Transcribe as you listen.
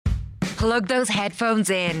Plug those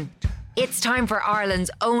headphones in. It's time for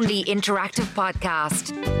Ireland's only interactive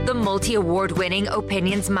podcast, the multi-award winning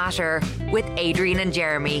Opinions Matter with Adrian and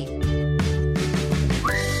Jeremy.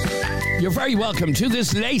 You're very welcome to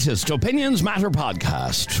this latest Opinions Matter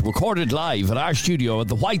podcast, recorded live at our studio at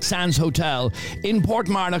the White Sands Hotel in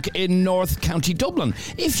Portmarnock in North County Dublin.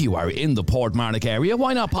 If you are in the Portmarnock area,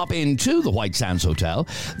 why not pop into the White Sands Hotel?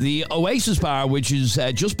 The Oasis Bar, which is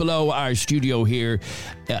just below our studio here,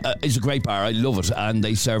 is a great bar. I love it, and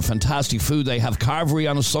they serve fantastic food. They have carvery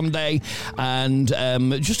on a Sunday, and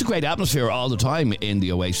just a great atmosphere all the time in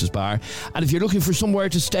the Oasis Bar. And if you're looking for somewhere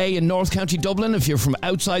to stay in North County Dublin, if you're from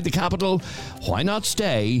outside the capital, why not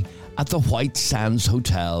stay at the White Sands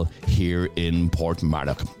Hotel here in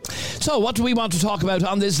Portmarnock? So what do we want to talk about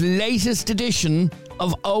on this latest edition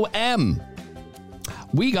of OM?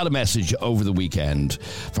 We got a message over the weekend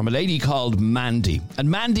from a lady called Mandy,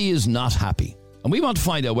 and Mandy is not happy. And we want to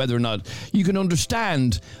find out whether or not you can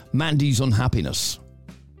understand Mandy's unhappiness.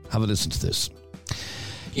 Have a listen to this.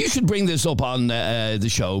 You should bring this up on the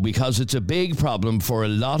show because it's a big problem for a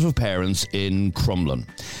lot of parents in Crumlin.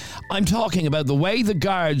 I'm talking about the way the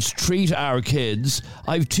guards treat our kids.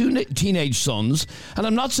 I have two teenage sons, and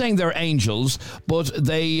I'm not saying they're angels, but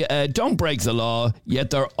they don't break the law, yet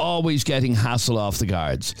they're always getting hassle off the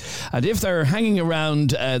guards. And if they're hanging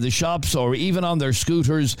around the shops or even on their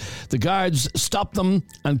scooters, the guards stop them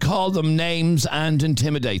and call them names and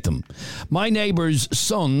intimidate them. My neighbours'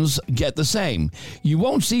 sons get the same. You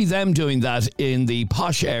won't see them doing that in the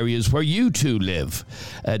posh areas where you two live.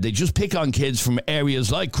 They just pick on kids from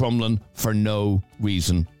areas like Crumlin for no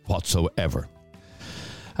reason whatsoever.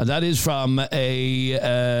 And that is from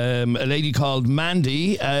a lady called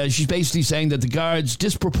Mandy. She's basically saying that the guards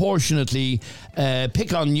disproportionately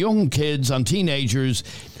pick on young kids, on teenagers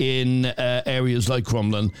in areas like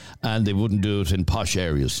Crumlin, and they wouldn't do it in posh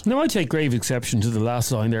areas. Now, I take grave exception to the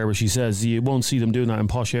last line there where she says you won't see them doing that in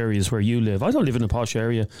posh areas where you live. I don't live in a posh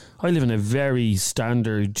area. I live in a very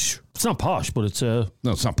standard... It's not posh, but it's a...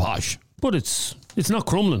 No, it's not posh. But it's not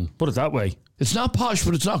Crumlin, put it that way. It's not posh,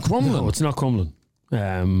 but it's not Crumlin. No, it's not Crumlin.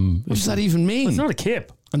 What does that even mean? It's not a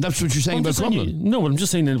kip. And that's what you're saying about Crumlin? No, but I'm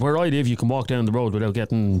just saying that where I live, you can walk down the road without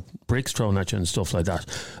getting bricks thrown at you and stuff like that.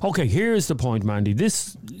 Okay, here's the point, Mandy.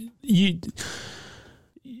 It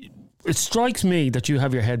strikes me that you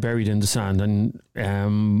have your head buried in the sand, and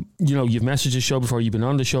you've messaged the show before, you've been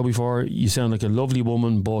on the show before, you sound like a lovely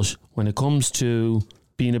woman, but when it comes to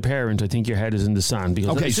being a parent, I think your head is in the sand.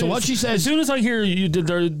 Because okay, so what she says... As soon as I hear you,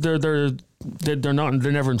 they're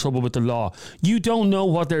never in trouble with the law. You don't know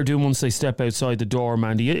what they're doing once they step outside the door,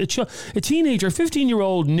 Mandy. A teenager,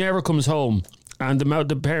 15-year-old, never comes home, and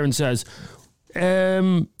the parent says,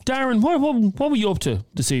 Darren, what were you up to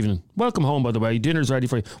this evening? Welcome home, by the way. Dinner's ready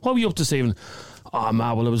for you. What were you up to this evening? Oh,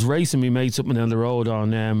 man, well, I was racing. We made something down the road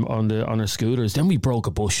on our scooters. Then we broke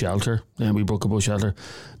a bus shelter.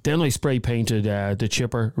 Then I spray painted the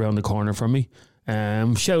chipper around the corner for me.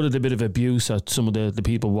 Shouted a bit of abuse at some of the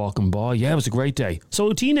people walking by. Yeah, it was a great day. So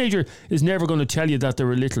a teenager is never going to tell you that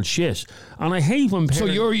they're a little shit. And I hate when parents...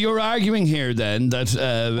 So you're arguing here then that...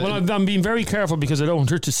 Well, I'm being very careful because I don't want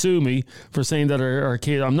her to sue me for saying that our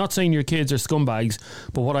kids... I'm not saying your kids are scumbags,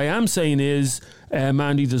 but what I am saying is...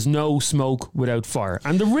 Mandy, there's no smoke without fire.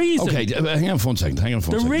 And the reason... Okay, hang on for one second.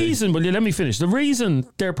 The reason... Well, let me finish. The reason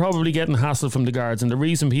they're probably getting hassled from the guards, and the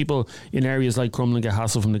reason people in areas like Crumlin get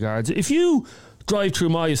hassled from the guards, if you drive through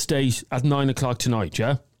my estate at 9 o'clock tonight,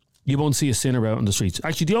 yeah, you won't see a sinner out on the streets.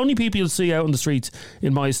 Actually, the only people you'll see out on the streets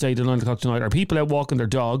in my estate at 9 o'clock tonight are people out walking their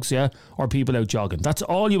dogs, yeah, or people out jogging. That's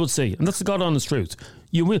all you will see. And that's the God honest truth.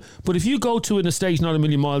 You will. But if you go to an estate not a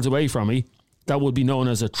million miles away from me, that would be known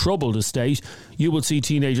as a troubled estate, you will see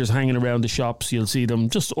teenagers hanging around the shops. You'll see them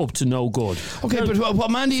just up to no good. Okay, but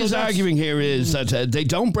what Mandy is arguing here is that they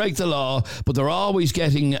don't break the law, but they're always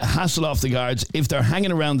getting hassle off the guards if they're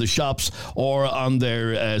hanging around the shops or on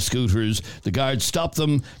their scooters. The guards stop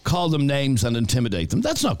them, call them names and intimidate them.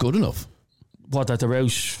 That's not good enough. What, that they're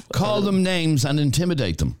out? Call them names and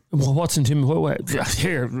intimidate them. Well, what's intimidate?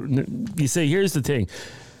 Here, you see, here's the thing.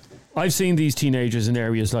 I've seen these teenagers in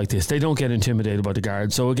areas like this. They don't get intimidated by the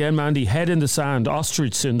guards. So again, Mandy, head in the sand,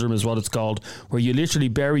 ostrich syndrome is what it's called, where you literally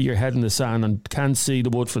bury your head in the sand and can't see the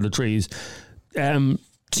wood for the trees. To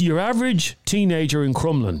your average teenager in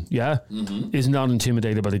Crumlin, is not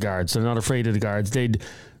intimidated by the guards. They're not afraid of the guards. They'd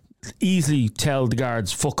easily tell the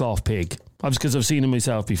guards, fuck off, pig. because I've seen it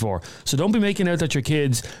myself before. So don't be making out that your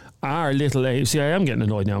kids are little angels. See, I am getting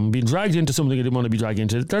annoyed now. I'm being dragged into something I didn't want to be dragged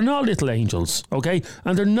into. They're not little angels, okay?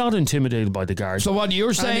 And they're not intimidated by the guards. So what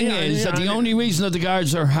you're saying is that the only reason that the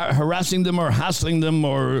guards are harassing them or hassling them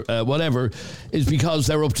or whatever is because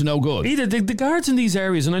they're up to no good. Either the guards in these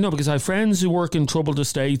areas, and I know because I have friends who work in troubled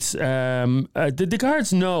estates, the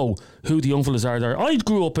guards know who the young fellas are there. I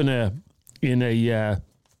grew up in an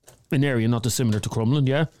area not dissimilar to Crumlin,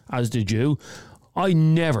 yeah, as did you. I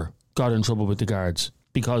never got in trouble with the guards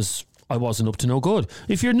because I wasn't up to no good.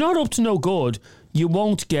 If you're not up to no good, you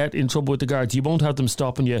won't get in trouble with the guards. You won't have them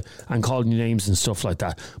stopping you and calling you names and stuff like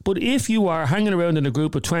that. But if you are hanging around in a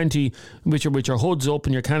group of 20 with your hoods up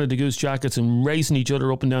and your Canada Goose jackets and racing each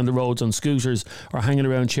other up and down the roads on scooters or hanging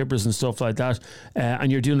around chippers and stuff like that,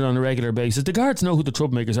 and you're doing it on a regular basis, the guards know who the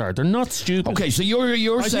troublemakers are. They're not stupid. Okay, so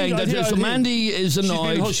you're saying that Mandy is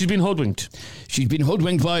annoyed. She's been hoodwinked. She's been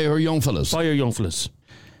hoodwinked by her young fellas.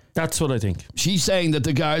 That's what I think. She's saying that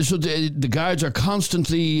the guards are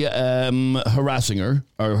constantly harassing her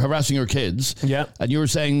or harassing her kids. Yeah. And you were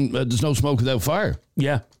saying there's no smoke without fire.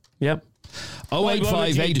 Yeah.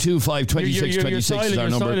 085 825 2626 is our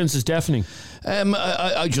number. Your silence is deafening.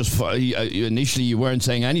 I just initially you weren't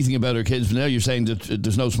saying anything about her kids, but now you're saying that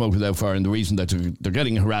there's no smoke without fire, and the reason that they're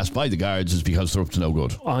getting harassed by the guards is because they're up to no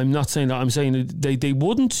good. I'm not saying that. I'm saying that they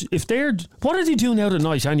wouldn't if they're. What are they doing out at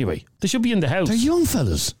night anyway? They should be in the house. They're young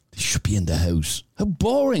fellas. They should be in the house. How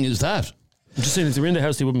boring is that? I'm just saying if they were in the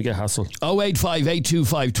house, they wouldn't get hassled. 085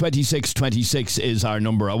 825 2626 is our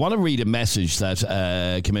number. I want to read a message that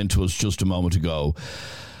came in to us just a moment ago.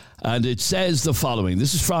 And it says the following.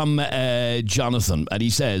 This is from Jonathan. And he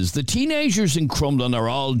says, the teenagers in Crumlin are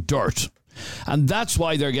all dirt. And that's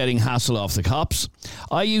why they're getting hassle off the cops.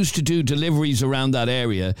 I used to do deliveries around that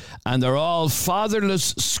area, and they're all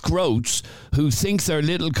fatherless scroats who think they're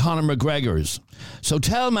little Conor McGregors. So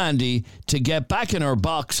tell Mandy to get back in her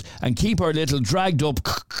box and keep her little dragged up,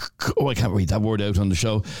 I can't read that word out on the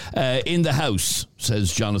show, in the house,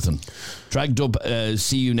 says Jonathan. Dragged up,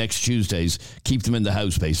 see you next Tuesdays. Keep them in the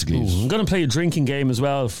house, basically. Ooh, I'm going to play a drinking game as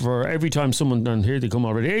well for every time someone, and here they come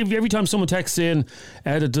already, every time someone texts in,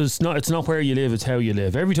 it's not where you live, it's how you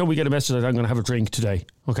live. Every time we get a message that I'm going to have a drink today,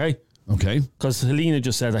 okay? Okay. Because Helena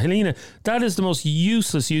just said that. Helena, that is the most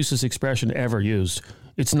useless expression ever used.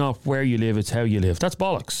 It's not where you live, it's how you live. That's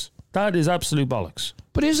bollocks. That is absolute bollocks.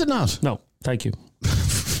 But is it not? No, thank you.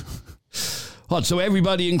 What, so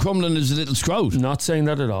everybody in Crumlin is a little scroat? Not saying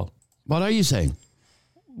that at all. What are you saying?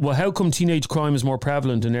 Well, how come teenage crime is more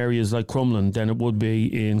prevalent in areas like Crumlin than it would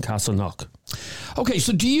be in Castleknock? Okay,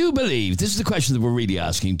 so do you believe, this is the question that we're really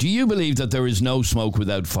asking, do you believe that there is no smoke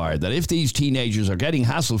without fire? That if these teenagers are getting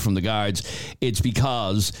hassled from the guards, it's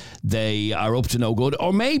because they are up to no good?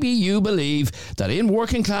 Or maybe you believe that in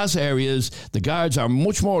working class areas, the guards are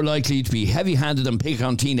much more likely to be heavy-handed and pick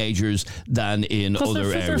on teenagers than in other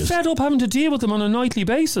areas? They're fed up having to deal with them on a nightly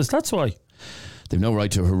basis, that's why. They've no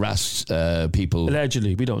right to harass people.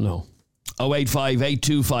 Allegedly, we don't know. 085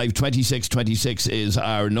 825 2626 is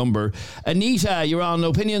our number. Anita, you're on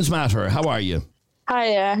Opinions Matter. How are you?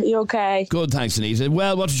 Hiya, you okay? Good, thanks, Anita.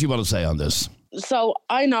 Well, what did you want to say on this? So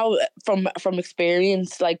I know from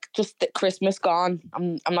experience, like just the Christmas gone,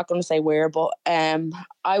 I'm not going to say where, but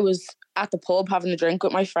I was at the pub having a drink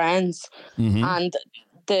with my friends, and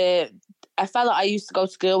a fella I used to go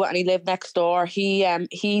to school with, and he lived next door.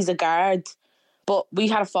 He's a guard. But we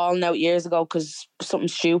had a falling out years ago because something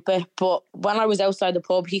stupid. But when I was outside the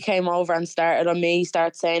pub, he came over and started on me. He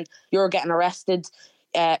started saying, "You're getting arrested,"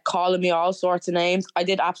 calling me all sorts of names. I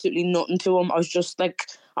did absolutely nothing to him. I was just like,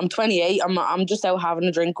 I'm 28. I'm just out having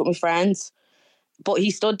a drink with my friends. But he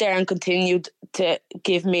stood there and continued to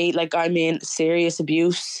give me, serious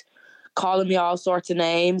abuse, calling me all sorts of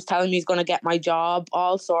names, telling me he's going to get my job,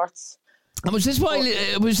 all sorts. And was this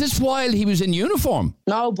while he was in uniform?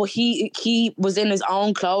 No, but he was in his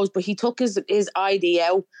own clothes, but he took his ID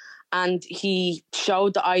out and he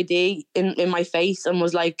showed the ID in my face and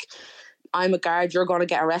was like, "I'm a guard, you're going to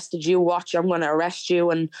get arrested, you watch, I'm going to arrest you."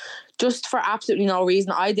 And just for absolutely no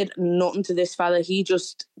reason, I did nothing to this fella. He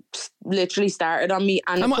just literally started on me.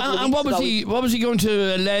 And what was he going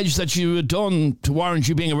to allege that you had done to warrant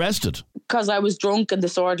you being arrested? Because I was drunk and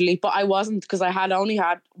disorderly, but I wasn't, because I had only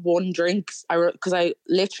had one drink. Because I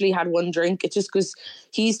literally had one drink. It's just because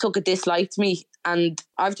he's took a dislike to me and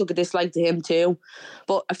I've took a dislike to him too.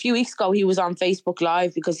 But a few weeks ago, he was on Facebook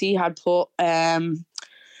Live because he had put...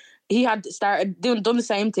 he had started done the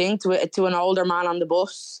same thing to an older man on the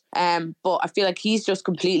bus. But I feel like he's just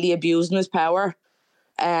completely abusing his power.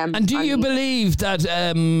 And do you believe that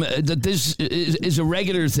that this is a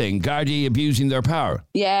regular thing, Gardaí abusing their power?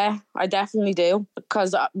 Yeah, I definitely do.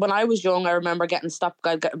 Because when I was young, I remember getting stopped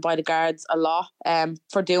by the guards a lot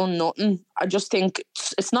for doing nothing. I just think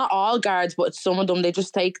it's not all guards, but it's some of them. They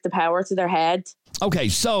just take the power to their head. Okay,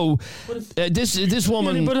 so this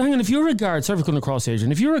woman... Yeah, but hang on, if you're a guard, sorry for coming across,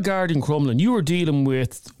 Adrian, if you're a guard in Crumlin, you are dealing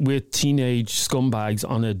with teenage scumbags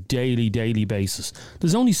on a daily basis.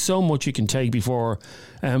 There's only so much you can take before...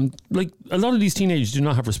 like, a lot of these teenagers do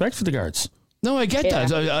not have respect for the guards. No, I get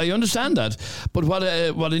that. I understand that. But what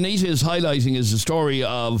Anita is highlighting is the story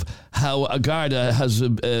of how a Garda has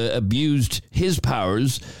abused his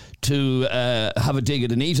powers to have a dig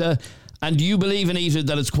at Anita. And do you believe, Anita,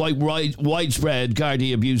 that it's quite widespread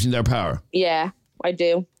Gardaí abusing their power? Yeah, I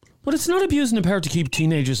do. But it's not abusing the power to keep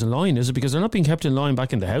teenagers in line, is it? Because they're not being kept in line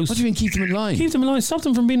back in the house. What do you mean keep them in line? Keep them in line. Stop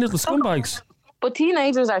them from being little scumbags. But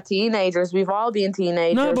teenagers are teenagers. We've all been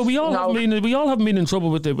teenagers. No, but we all haven't been in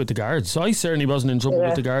trouble with the guards. I certainly wasn't in trouble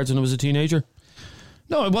with the guards when I was a teenager.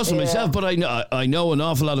 No, I wasn't myself, but I know an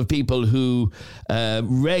awful lot of people who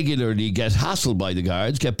regularly get hassled by the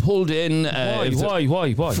guards, get pulled in.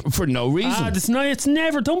 Why? For no reason. It's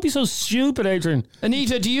never. Don't be so stupid, Adrian.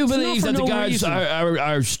 Anita, do you believe that the guards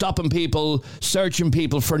are stopping people, searching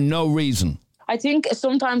people for no reason? I think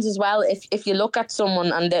sometimes as well, if you look at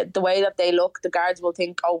someone and the way that they look, the guards will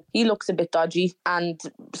think, oh, he looks a bit dodgy, and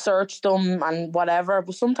search them and whatever.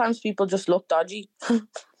 But sometimes people just look dodgy.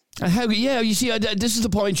 You see, this is the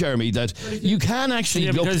point, Jeremy, that you can actually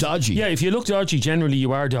look dodgy. Yeah, if you look dodgy, generally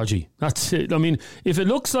you are dodgy. That's it. I mean, if it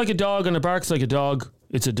looks like a dog and it barks like a dog,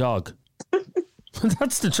 it's a dog.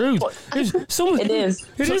 That's the truth. It is.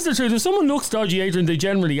 It is the truth. If someone looks dodgy, Adrian, they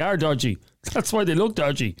generally are dodgy. That's why they look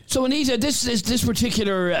dodgy. So, Anita, this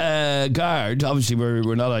particular guard, obviously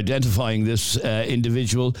we're not identifying this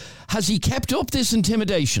individual, has he kept up this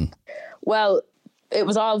intimidation? Well, it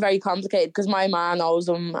was all very complicated because my ma knows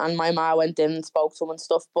him, and my ma went in and spoke to him and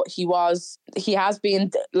stuff. But he has been,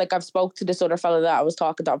 like, I've spoke to this other fella that I was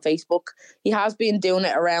talking to on Facebook. He has been doing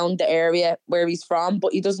it around the area where he's from,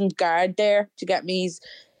 but he doesn't guard there. Do you get me?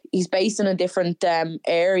 He's based in a different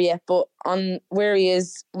area, but on where he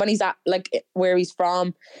is, when he's at, like, where he's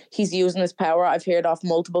from, he's using his power. I've heard of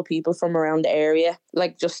multiple people from around the area,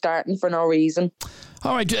 like, just starting for no reason.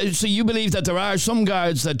 All right, so you believe that there are some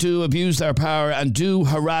guards that do abuse their power and do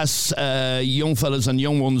harass young fellas and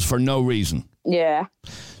young ones for no reason? Yeah.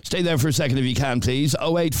 Stay there for a second if you can, please.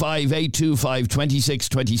 085 825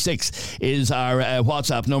 2626 is our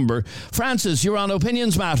WhatsApp number. Francis, you're on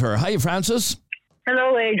Opinions Matter. Hi, Francis.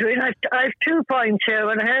 Hello, Adrian. I have 2 points here.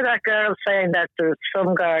 When I heard that girl saying that there's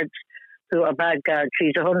some guards who are bad guards,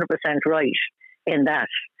 she's 100% right in that.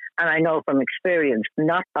 And I know from experience,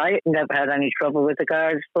 I never had any trouble with the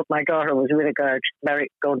guards, but my daughter was with a guard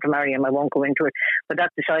going to marry him. I won't go into it, but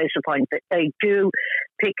that besides the point. That they do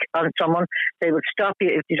pick on someone. They will stop you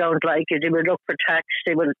if you don't like it. They will look for tax.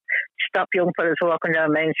 They will stop young fellas walking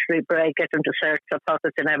down Main Street, break, get them to search their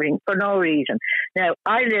pockets and everything for no reason. Now,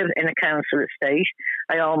 I live in a council estate.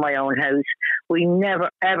 I own my own house. We never,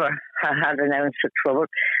 ever had an ounce of trouble.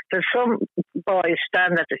 There's some boys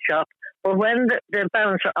stand at the shop, but when the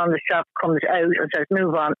bouncer on the shop comes out and says,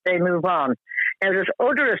 move on, they move on. Now, there's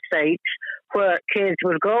other estates where kids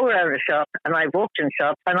will go around the shop, and I've worked in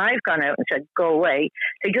shops, and I've gone out and said, go away.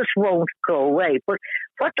 They just won't go away. But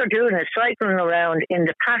what they're doing is cycling around in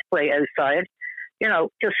the pathway outside,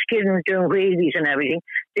 just skidding, doing wheelies and everything.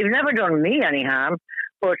 They've never done me any harm.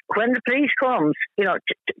 But when the police comes, to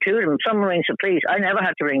them, someone rings the police. I never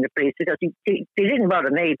had to ring the police because they didn't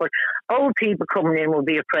bother me. But old people coming in will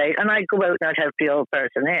be afraid, and I'd go out and I'd help the old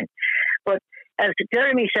person in. But as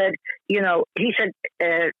Jeremy said, he said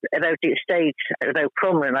about the estates, about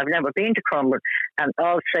Crumlin. I've never been to Crumlin. And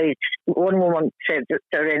all states, one woman said that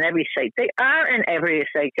they're in every state. They are in every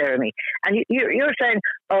estate, Jeremy. And you're saying,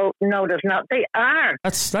 oh, no, there's not. They are.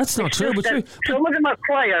 That's not true. But some of them are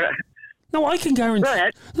quieter. No, I can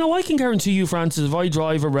guarantee you, Francis, if I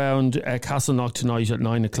drive around Castleknock tonight at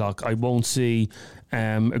 9 o'clock, I won't see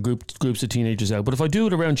groups of teenagers out. But if I do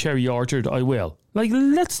it around Cherry Orchard, I will. Like,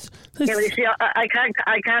 let's yeah, but you see, I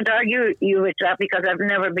can't argue you with that because I've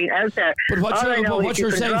never been out there. But what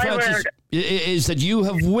you're saying, Francis, is that you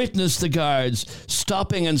have witnessed the guards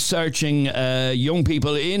stopping and searching young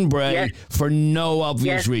people in Bray for no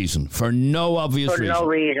obvious reason. For no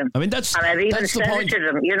reason. I mean, that's and I've even that's said the point. To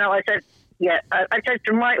them. I said. Yeah, I said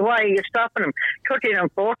to him, why are you stopping him? 13 and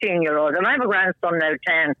 14-year-olds. And I have a grandson now,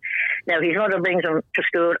 10. Now, his mother brings him to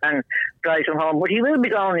school and drives him home. But he will be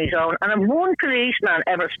going on his own. And if one policeman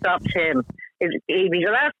ever stops him, he'd be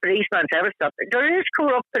the last policeman to ever stop it. There is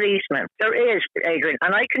corrupt policemen. There is, Adrian.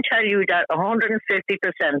 And I can tell you that 150%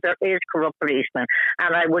 there is corrupt policemen.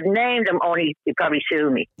 And I would name them, only you'd probably sue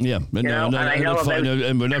me. Yeah, but no,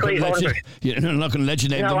 and we're not going to let you. I'm not going to let you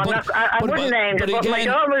name them. I wouldn't name them. But my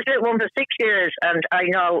daughter was with one for 6 years, and I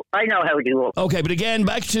know how they work. Okay, but again,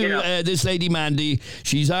 back to this lady Mandy.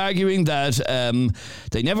 She's arguing that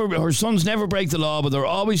her sons never break the law, but they're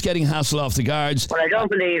always getting hassle off the guards. Well, I don't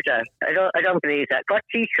believe that. I don't believe that. What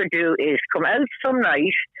she should do is come out some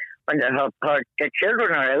night when the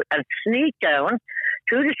children are out and sneak down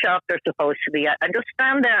to the shop they're supposed to be at and just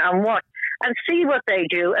stand there and watch and see what they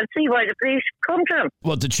do and see why the police come to them.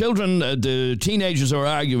 What the children, the teenagers are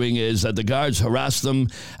arguing is that the guards harass them,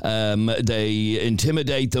 they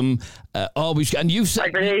intimidate them, always. And you've said,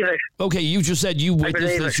 I believe it. Okay, you just said you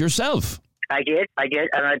witnessed this yourself. I did,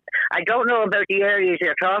 and I don't know about the areas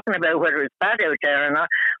you're talking about, whether it's bad out there or not,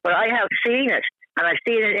 but I have seen it, and I've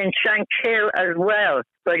seen it in Shankill as well,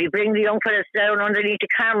 where you bring the young fellas down underneath the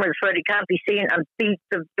cameras where they can't be seen and beat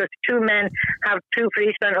the two men, have two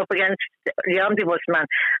policemen up against the omnibus man,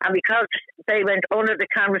 and because they went under the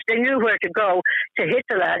cameras, they knew where to go to hit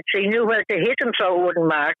the lads, they knew where to hit them so it wouldn't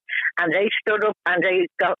mark, and they stood up and they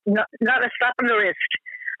got not a slap on the wrist,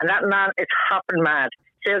 and that man is hopping mad.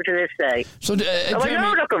 Still to this day. So,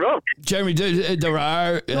 Jeremy, there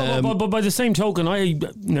are. But by the same token,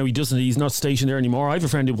 he's not stationed there anymore. I have a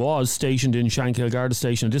friend who was stationed in Shankill Garda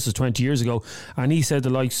Station, and this is 20 years ago, and he said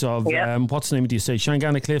the likes of what's the name of the estate?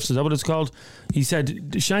 Shangana Cliffs, is that what it's called? He said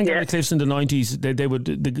Shangana Cliffs in the 90s, they would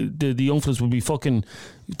the young fellas would be fucking,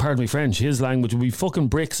 pardon me French, his language would be fucking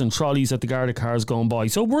bricks and trolleys at the Garda cars going by.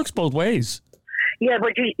 So it works both ways. Yeah,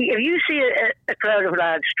 but if you see a crowd of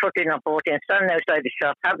lads 13 or 14 standing outside the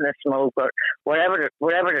shop having a smoke or whatever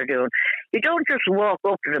they're doing, you don't just walk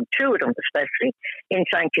up to them, two of them especially, in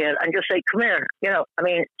Shankill, and just say, come here.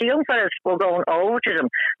 The young fellas were going over to them,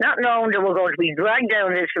 not knowing they were going to be dragged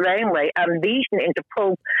down this laneway and beaten into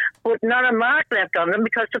pulp, but not a mark left on them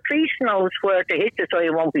because the police knows where to hit you so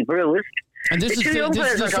you won't be bruised. And this is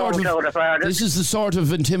the sort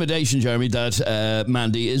of intimidation, Jeremy, that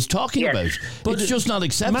Mandy is talking about. But it's just not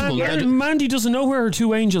acceptable. Mandy doesn't know where her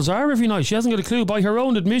two angels are every night. She hasn't got a clue. By her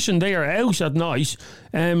own admission, they are out at night.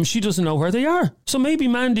 She doesn't know where they are. So maybe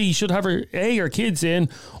Mandy should have her kids in,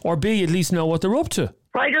 or B, at least know what they're up to.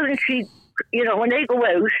 Why doesn't she, when they go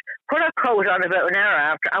out, put her coat on about an hour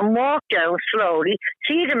after and walk down slowly,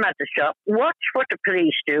 see them at the shop, watch what the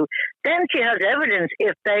police do. Then she has evidence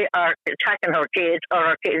if they are attacking her kids or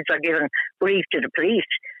her kids are giving grief to the police.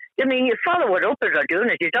 You follow it up as they're doing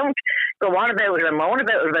it. You don't go on about it and moan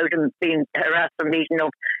about them being harassed and beaten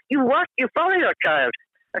up. You follow your child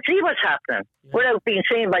and see what's happening without being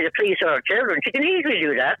seen by the police or her children. She can easily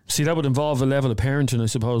do that. See, that would involve a level of parenting, I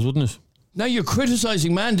suppose, wouldn't it? Now you're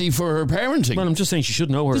criticising Mandy for her parenting. Well, I'm just saying she should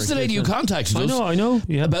know her. This is the lady who contacted us. I know.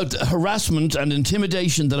 Yeah. About harassment and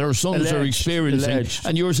intimidation that her sons are experiencing.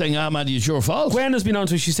 And you're saying, Mandy, it's your fault. Gwen has been on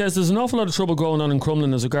to us. She says there's an awful lot of trouble going on in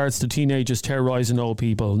Crumlin as regards to teenagers terrorising old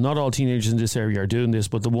people. Not all teenagers in this area are doing this,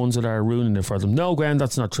 but the ones that are ruining it for them. No, Gwen,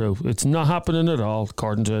 that's not true. It's not happening at all,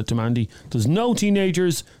 according to Mandy. There's no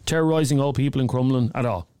teenagers terrorising old people in Crumlin at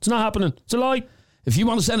all. It's not happening. It's a lie. If you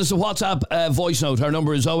want to send us a WhatsApp voice note, our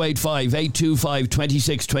number is 085 825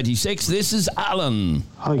 2626. This is Alan.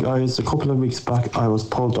 Hi guys, a couple of weeks back I was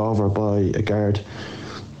pulled over by a guard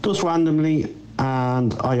just randomly,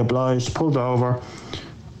 and I obliged, pulled over,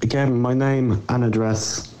 gave him my name and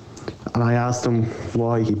address, and I asked him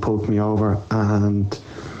why he pulled me over, and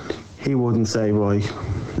he wouldn't say why.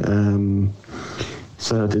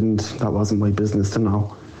 So that wasn't my business to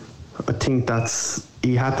know. I think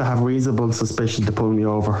he had to have reasonable suspicion to pull me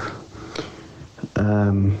over.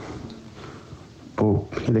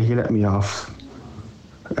 But he let me off.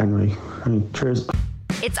 Anyway, cheers.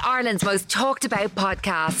 It's Ireland's most talked about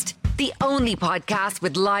podcast. The only podcast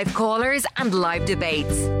with live callers and live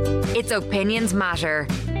debates. It's Opinions Matter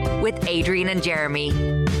with Adrian and Jeremy.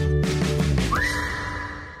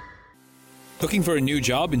 Looking for a new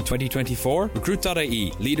job in 2024?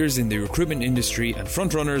 Recruit.ie, leaders in the recruitment industry and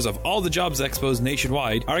frontrunners of all the jobs expos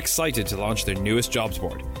nationwide, are excited to launch their newest jobs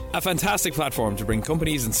board. A fantastic platform to bring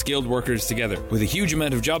companies and skilled workers together. With a huge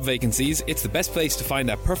amount of job vacancies, it's the best place to find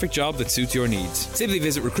that perfect job that suits your needs. Simply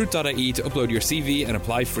visit recruit.ie to upload your CV and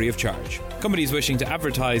apply free of charge. Companies wishing to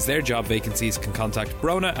advertise their job vacancies can contact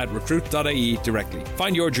Brona at recruit.ie directly.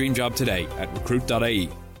 Find your dream job today at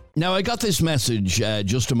recruit.ie. Now, I got this message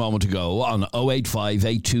just a moment ago on 085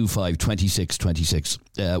 825 2626.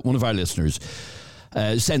 One of our listeners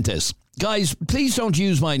sent this. guys, please don't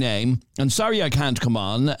use my name. And sorry I can't come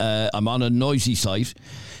on. I'm on a noisy site.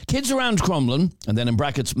 Kids around Crumlin, and then in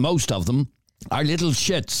brackets, most of them, are little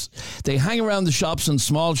shits. They hang around the shops and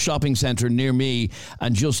small shopping centre near me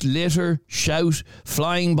and just litter, shout,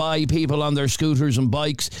 flying by people on their scooters and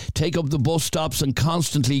bikes, take up the bus stops and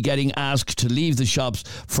constantly getting asked to leave the shops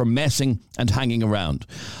for messing and hanging around.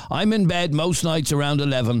 I'm in bed most nights around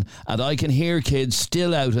 11 and I can hear kids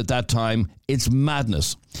still out at that time. It's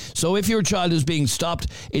madness. So if your child is being stopped,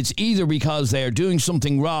 it's either because they are doing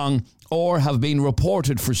something wrong or have been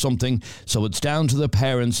reported for something, so it's down to the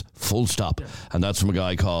parents, full stop. And that's from a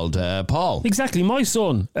guy called Paul. Exactly. My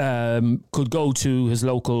son could go to his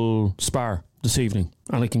local Spar this evening,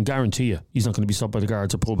 and I can guarantee you he's not going to be stopped by the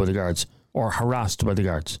guards or pulled by the guards or harassed by the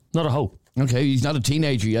guards. Not a hope. Okay, he's not a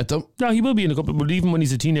teenager yet, though. No, he will be in a couple, but even when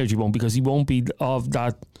he's a teenager, he won't, because he won't be of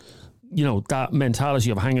that, that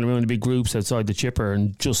mentality of hanging around in big groups outside the chipper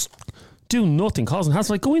and just do nothing, causing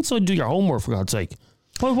hassle. Like, go inside and do your homework, for God's sake.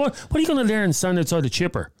 What are you going to learn standing outside the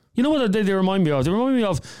chipper? You know what they remind me of? They remind me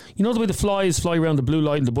of, the way the flies fly around the blue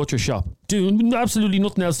light in the butcher shop. Doing absolutely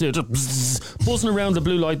nothing else there. Just buzzing around the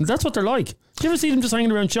blue light. And that's what they're like. Do you ever see them just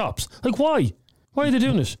hanging around shops? Like, why? Why are they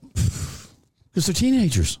doing it? Because they're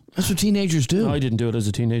teenagers. That's what teenagers do. No, I didn't do it as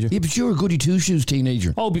a teenager. Yeah, but you're a goody two-shoes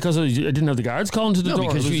teenager. Oh, because I didn't have the guards calling to the door. No,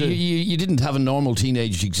 because you didn't have a normal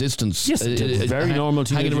teenage existence. Yes, very normal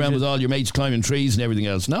teenage hanging around with all your mates climbing trees and everything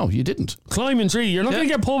else. No, you didn't. Climbing trees? You're not going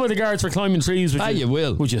to get pulled by the guards for climbing trees. You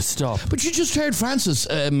will. Would you stop? But you just heard Francis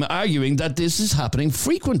arguing that this is happening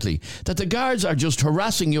frequently, that the guards are just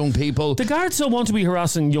harassing young people. The guards don't want to be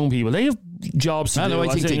harassing young people. They have jobs to do. No, I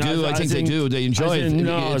think they do. They enjoy it.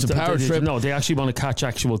 No, it's a power trip. No, they actually want to catch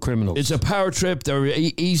actual criminals. It's a power trip. They're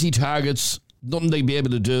easy targets. Nothing they'd be able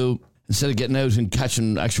to do instead of getting out and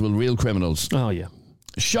catching actual real criminals. Oh, yeah.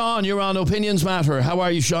 Sean, you're on Opinions Matter. How are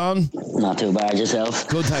you, Sean? Not too bad, yourself.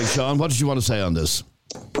 Good, thanks, Sean. What did you want to say on this?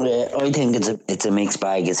 I think it's a mixed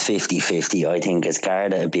bag. It's 50-50. I think it's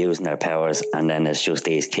Garda abusing their powers, and then it's just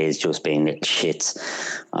these kids just being little shits.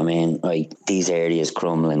 I mean, like, these areas,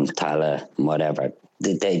 Crumlin, Tala, whatever,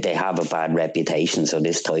 they have a bad reputation, so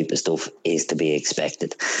this type of stuff is to be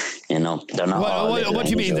expected. They're not what do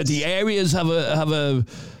you mean, that the areas have a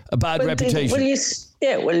bad reputation?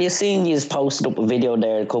 You seen you posted up a video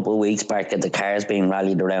there a couple of weeks back at the cars being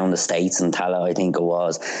rallied around the States and Tala, I think it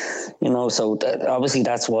was. So obviously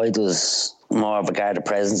that's why there's more of a Garda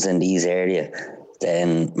presence in these areas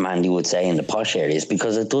than Mandy would say in the posh areas,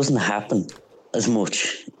 because it doesn't happen as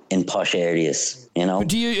much in posh areas, But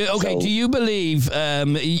do you believe,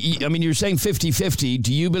 you're saying 50-50,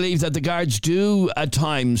 do you believe that the guards do at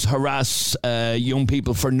times harass young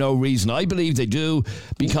people for no reason? I believe they do,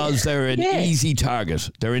 because they're an easy target.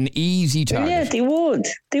 They're an easy target. Yeah, they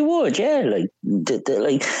would, yeah.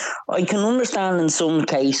 Like I can understand in some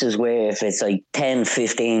cases where if it's like 10,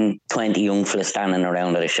 15, 20 young fellas standing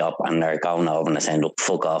around at a shop and they're going over and saying, look,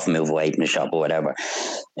 fuck off, move away from the shop or whatever.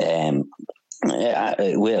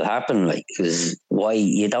 It will happen, because why?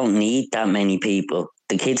 You don't need that many people.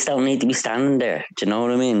 The kids don't need to be standing there. Do you know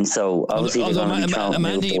what I mean? So obviously they're going to be thrown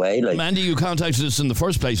away. Mandy, who contacted us in the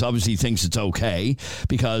first place, obviously thinks it's okay,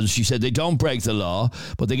 because she said they don't break the law,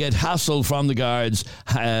 but they get hassle from the guards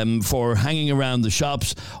for hanging around the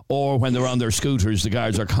shops, or when they're on their scooters, the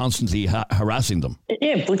guards are constantly harassing them.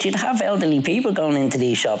 Yeah, but you'd have elderly people going into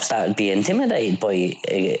these shops that would be intimidated by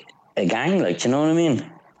a gang. Do you know what I mean?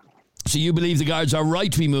 So you believe the guards are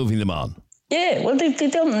right to be moving them on? Yeah, well, they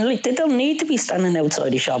don't need to be standing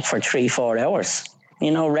outside the shop for 3-4 hours.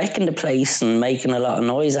 Wrecking the place and making a lot of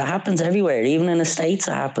noise. It happens everywhere, even in the States.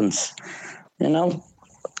 It happens. You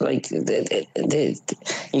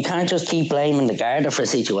can't just keep blaming the Garda for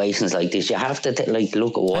situations like this. You have to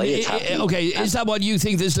look at why it's happening. Okay, is that what you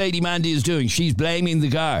think this lady Mandy is doing? She's blaming the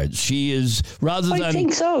guards. She is, rather than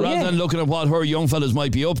looking at what her young fellas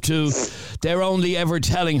might be up to, they're only ever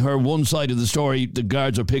telling her one side of the story. The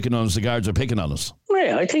guards are picking on us. The guards are picking on us.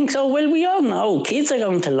 Yeah, I think so. Well, we all know kids are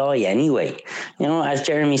going to lie anyway. As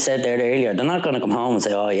Jeremy said there earlier, they're not going to come home and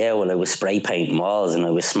say, oh yeah, well, I was spray painting walls and I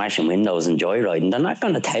was smashing windows and joyriding. They're not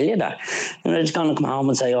going to tell you that. They're just going to come home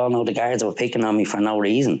and say, oh no, the guards were picking on me for no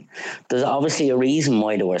reason. There's obviously a reason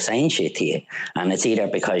why they were saying shit to you, and it's either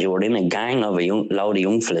because you were in a gang of a load of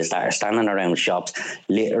young fellas that are standing around shops,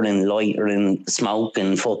 littering, loitering,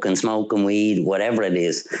 smoking weed, whatever it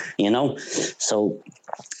is, So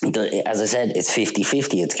as I said, it's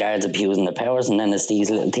 50-50. It's guards abusing their powers, and then it's these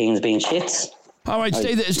little teens being shits. All right,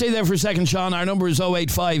 stay there for a second, Sean. Our number is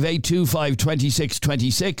 085 825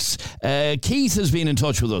 2626. Keith has been in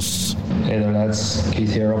touch with us. Hey there, lads.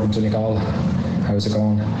 Keith here, up in Donegal. how's it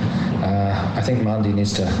going? I think Mandy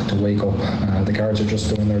needs to wake up. The guards are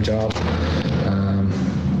just doing their job.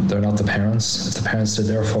 They're not the parents. If the parents did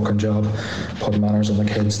their fucking job, put manners on the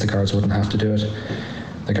kids, the guards wouldn't have to do it.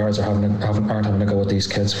 The guards aren't having to go with these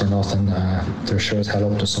kids for nothing. They're sure as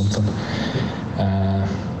hell up to something.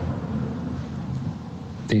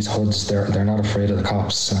 These hoods, they're not afraid of the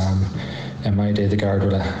cops. In my day, the guard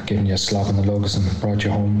would have given you a slap in the lugs and brought you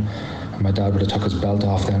home. And my dad would have took his belt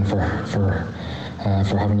off then for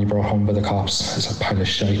having you brought home by the cops. It's a pile of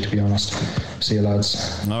shite, to be honest. See you,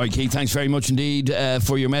 lads. All right, Keith, thanks very much indeed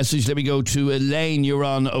for your message. Let me go to Elaine. You're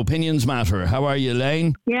on Opinions Matter. How are you,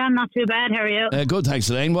 Elaine? Yeah, I'm not too bad. How are you? Good, thanks,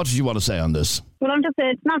 Elaine. What did you want to say on this? Well, I'm just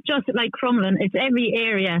saying, it's not just like Crumlin, it's every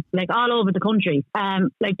area, like all over the country.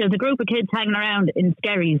 Like there's a group of kids hanging around in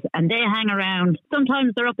Skerries, and they hang around.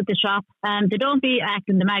 Sometimes they're up at the shop, and they don't be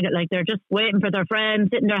acting the maggot, like they're just waiting for their friends,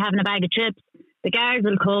 sitting there having a bag of chips. The guards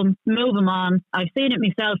will come, move them on. I've seen it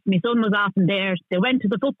myself. My son was often there. They went to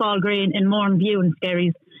the football green in Mornview in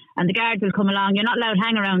Skerries, and the guards will come along. You're not allowed to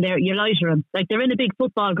hang around there. You're loitering. Like, they're in a big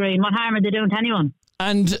football green. What harm are they doing to anyone?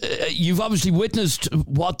 And you've obviously witnessed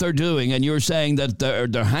what they're doing, and you're saying that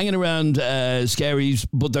they're hanging around Skerries,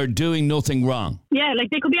 but they're doing nothing wrong. Yeah, like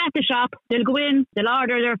they could be at the shop. They'll go in, they'll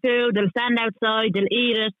order their food, they'll stand outside, they'll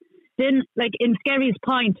eat it. Then, like in Skerries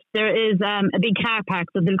Point, there is a big car park.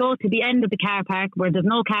 So they'll go to the end of the car park where there's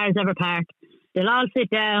no cars ever parked. They'll all sit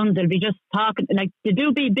down. They'll be just talking. Like, they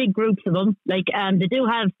do be big groups of them. Like, they do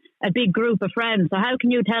have a big group of friends. So how can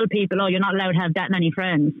you tell people, oh, you're not allowed to have that many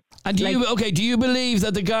friends? And do you believe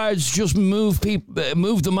that the guards just move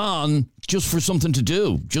them on just for something to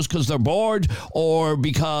do, just because they're bored, or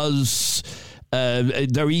because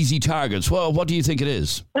they're easy targets? Well, what do you think it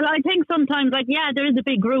is? Well, I think sometimes, like, yeah, there is a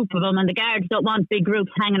big group of them, and the guards don't want big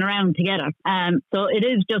groups hanging around together. So it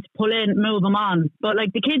is just pull in, move them on. But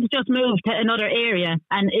like the kids just move to another area,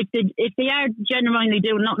 and if they are genuinely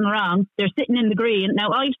doing nothing wrong, they're sitting in the green.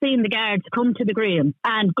 Now, I've seen the guards come to the green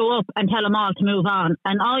and go up and tell them all to move on.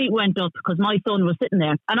 And I went up because my son was sitting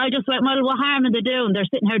there, and I just went, well, what harm are they doing? They're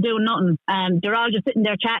sitting here doing nothing. They're all just sitting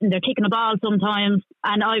there chatting. They're kicking a ball sometimes,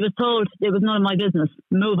 and I was told it was none of my business.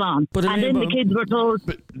 Move on. And then the kids were told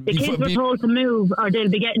to move, or they'll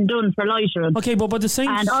be getting done for loitering. Okay, but the same.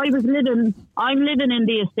 And I'm living in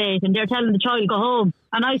the estate, and they're telling the child go home.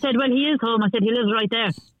 And I said, well, he is home. I said, he lives right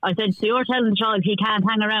there. I said, so you're telling the child he can't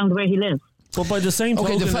hang around where he lives. But by the same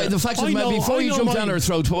token... Okay, the fact of the matter, before you jump down her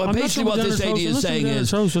throat, basically what this lady is saying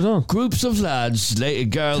is groups of lads,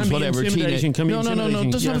 girls, whatever, teenagers... No,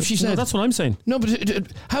 that's not what she said. No, that's what I'm saying. No, but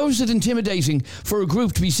how is it intimidating for a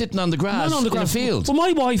group to be sitting on the grass in a field? Well,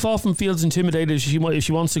 my wife often feels intimidated if she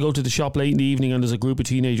wants to go to the shop late in the evening and there's a group of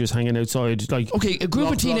teenagers hanging outside. Like, okay, a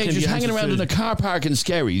group of teenagers hanging around in a car park in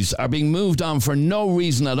Skerries are being moved on for no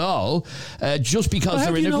reason at all, just because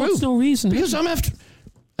they're in a group. No reason. Because I'm after...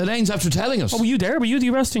 Elaine's after telling us. Oh, were you there? Were you the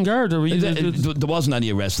arresting guard? Or were you there wasn't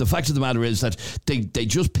any arrest. The fact of the matter is that they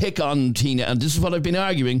just pick on and this is what I've been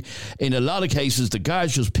arguing. In a lot of cases, the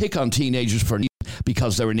guards just pick on teenagers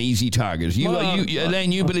because they're an easy target.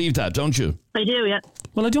 Elaine, you believe that, don't you? I do, yeah.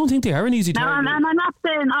 Well, I don't think they are an easy target. And I'm not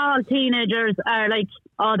saying all teenagers are like,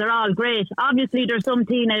 oh, they're all great. Obviously, there's some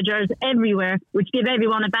teenagers everywhere which give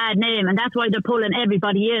everyone a bad name, and that's why they're pulling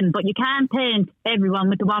everybody in. But you can't paint everyone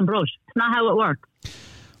with the one brush. It's not how it works.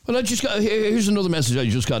 Well, here's another message I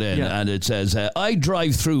just got in, and it says, I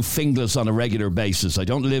drive through Finglas on a regular basis. I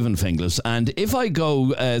don't live in Finglas, and if I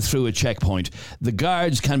go through a checkpoint, the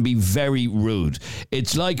guards can be very rude.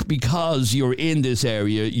 It's like, because you're in this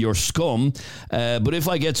area, you're scum, but if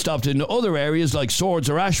I get stopped in other areas like Swords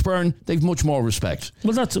or Ashburn, they've much more respect.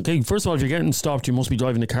 Well, that's okay. First of all, if you're getting stopped, you must be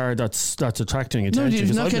driving a car that's attracting attention. No,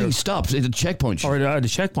 you're not getting stopped at a checkpoint. Or at a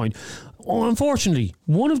checkpoint. Oh, unfortunately,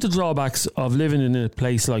 one of the drawbacks of living in a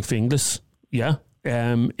place like Finglas,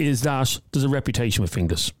 is that there's a reputation with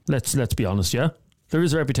Finglas. Let's be honest, yeah? There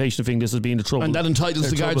is a reputation of Finglas as being the trouble. And that entitles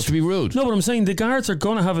the guards to be rude. No, but I'm saying the guards are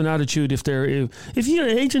going to have an attitude if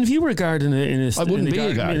you were a guard in a I wouldn't be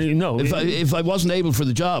a guard. No. If I wasn't able for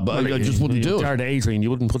the job, I just wouldn't do it. Guard Adrian, you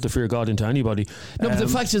wouldn't put the fear of God into anybody. No, but the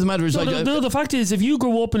fact of the matter is... the fact is, if you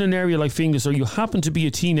grow up in an area like Finglas, or you happen to be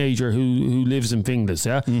a teenager who lives in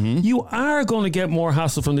Finglas, you are going to get more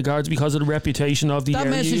hassle from the guards because of the reputation of the area.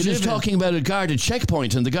 That message is talking about a guarded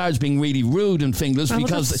checkpoint and the guards being really rude in Finglas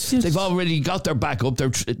because they've already got their back up.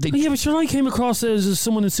 Yeah, but sure, I came across as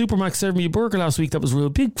someone in Supermax serving me a burger last week. That was a real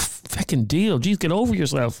big fucking deal. Jeez, get over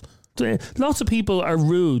yourself. Lots of people are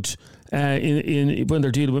rude when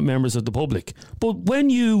they're dealing with members of the public. But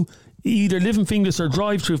when you either live in Finglas or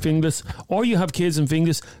drive through Finglas, or you have kids in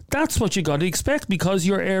Finglas, that's what you got to expect, because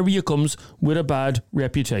your area comes with a bad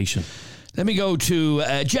reputation. Let me go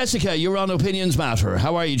to Jessica. You're on Opinions Matter.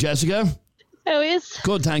 How are you, Jessica? How is?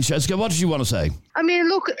 Good, thanks, Jessica. What did you want to say? I mean,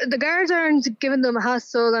 look, the guards aren't giving them a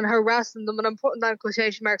hassle and harassing them, and I'm putting that in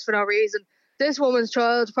quotation marks for no reason. This woman's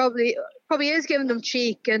child probably is giving them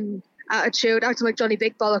cheek and attitude, acting like Johnny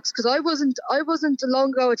Big Bollocks. Because I wasn't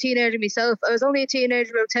long ago a teenager myself. I was only a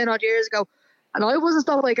teenager about 10 odd years ago, and I wasn't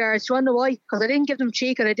stopped by guards. Do you want to know why? Because I didn't give them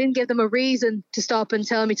cheek and I didn't give them a reason to stop and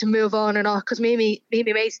tell me to move on or not. Because me and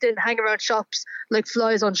my mates didn't hang around shops like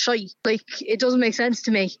flies on shite. Like, it doesn't make sense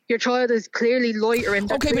to me. Your child is clearly loitering.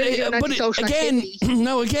 Okay, but again, So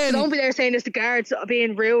don't be there saying it's the guards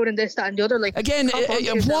being rude and this, that, and the other. Like, again,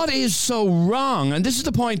 what is so wrong? And this is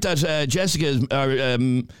the point that Jessica is.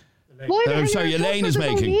 Elaine is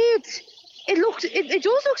making. It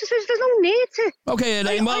does look suspicious. There's no need to. Okay,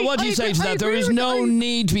 Elaine, what do you say to that? There is no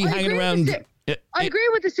need to be hanging around. I agree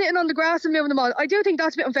with the sitting on the grass and moving them on. I do think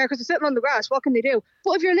that's a bit unfair because they're sitting on the grass. What can they do?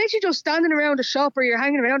 But if you're literally just standing around a shop or you're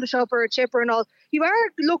hanging around a shop or a chipper and all, you are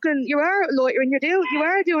loitering, you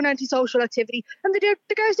are doing antisocial activity, and the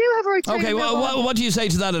guys do have a right to. Okay, well, what do you say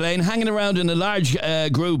to that, Elaine? Hanging around in a large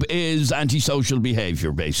group is antisocial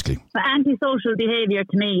behaviour, basically. But antisocial behaviour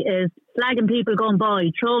to me is slagging people going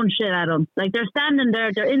by, throwing shit at them. Like, they're standing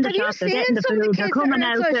there, they're in the shop, they're getting the food, they're coming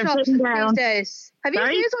out, they're sitting down. Have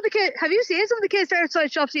you seen some of the kids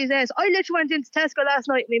outside shops these days? I literally went into Tesco last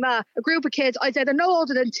night with my ma. A group of kids, I'd say they're no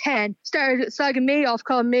older than 10, started slagging me off,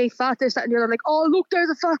 calling me fat, this, that, and the other. Like, oh, look, there's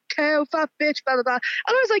a fat cow, fat bitch, blah, blah, blah. And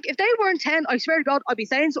I was like, if they weren't 10, I swear to God, I'd be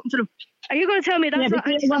saying something to them. Are you going to tell me that's not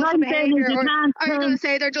antisocial behaviour? Or are you going to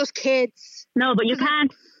say they're just kids? No, but you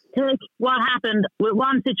can't take what happened with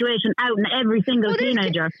one situation out in every single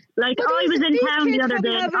teenager. I was in town the other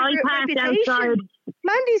day, I parked outside.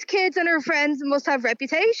 Mandy's kids and her friends must have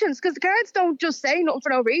reputations, because the guards don't just say nothing for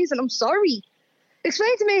no reason. I'm sorry.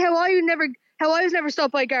 Explain to me how I was never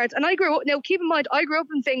stopped by guards. And I grew up, now keep in mind, I grew up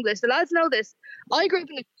in Finglas. The lads know this. I grew up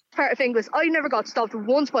in the part of Finglas. I never got stopped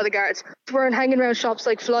once by the guards. We weren't hanging around shops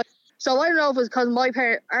like flies. So I don't know if it was because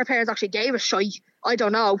our parents actually gave us shite. I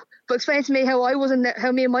don't know. But explain to me how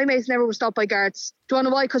me and my mates never were stopped by guards. Do you want to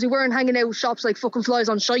know why? Because we weren't hanging out with shops like fucking flies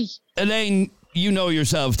on shite. Elaine, you know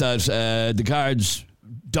yourself that the guards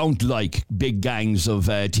don't like big gangs of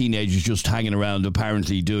teenagers just hanging around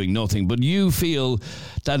apparently doing nothing. But you feel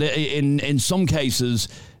that in some cases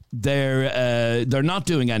they're not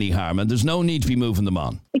doing any harm and there's no need to be moving them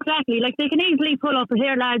on. Exactly. Like, they can easily pull up,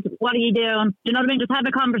 here lads, what are you doing? Do you know what I mean? Just have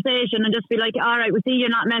a conversation and just be like, all right, we see you're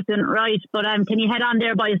not messing, right, but can you head on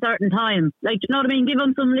there by a certain time? Like, do you know what I mean? Give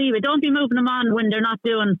them some leeway. Don't be moving them on when they're not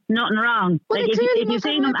doing nothing wrong. Well, like, if you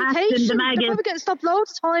see them asking the maggots, they're probably getting stopped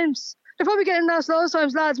loads of times. They're probably getting asked loads of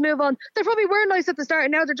times, lads, move on. They probably were nice at the start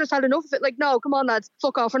and now they're just had enough of it. Like, no, come on, lads,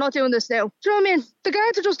 fuck off, we're not doing this now. Do you know what I mean? The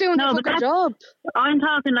guards are just doing their fucking job. I'm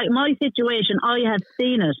talking like my situation, I have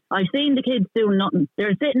seen it. I've seen the kids doing nothing.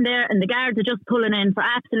 They're sitting there and the guards are just pulling in for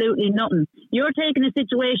absolutely nothing. You're taking a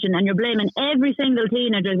situation and you're blaming every single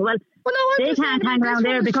teenager. Well, they can't hang around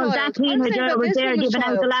there because that teenager was there giving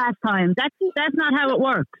out the last time. That's not how it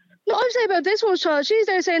works. No, I'm saying about this one's child. She's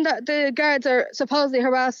there saying that the guards are supposedly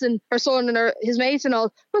harassing her son and his mates and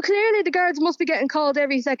all. But clearly the guards must be getting called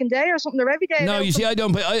every second day or something, or every day. No, you see, I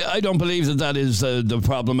don't believe that is the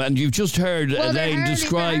problem. And you've just heard Elaine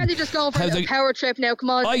describe how just going for a power trip now.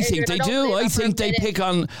 Come on, I think they do. I think they pick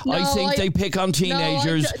on. They pick on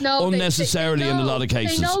teenagers unnecessarily in a lot of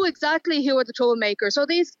cases. They know exactly who are the troublemakers. So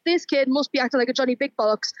this kid must be acting like a Johnny Big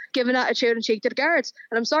Bollocks, giving attitude and cheek to the guards.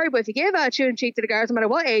 And I'm sorry, but if you give attitude and cheek to the guards, no matter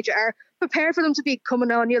what age you are, prepare for them to be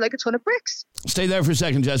coming on you like a ton of bricks. Stay there for a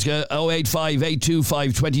second, Jessica. 085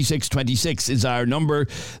 825 2626 is our number.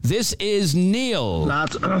 This is Neil.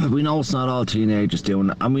 Lads, we know it's not all teenagers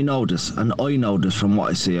doing it, and we know this, and I know this from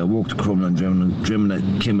what I see. I walked to Crumlin,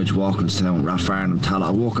 Drimna, Kimmage, Walkinstown, Rathfarnham, Tala.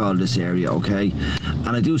 I walk all this area, okay? And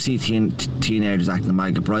I do see teenagers acting a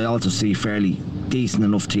maggot, but I also see fairly decent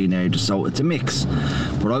enough teenagers, so it's a mix.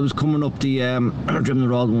 But I was coming up the Drimna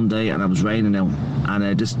Road one day and it was raining out,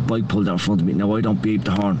 and this bike pulled out in front of me. Now I don't beep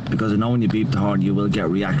the horn because I know when you beep the horn you will get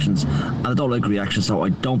reactions, and I don't like reactions, so I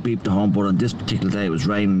don't beep the horn. But on this particular day it was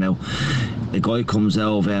raining now. A guy comes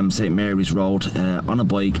out of St Mary's Road on a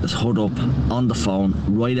bike, is hood up, on the phone,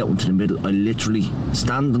 right out into the middle. I literally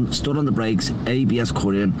stood on the brakes, ABS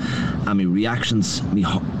cut in, and my reactions, my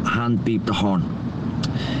hand beeped the horn.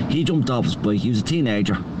 He jumped off his bike. He was a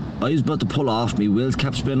teenager. I was about to pull off. My wheels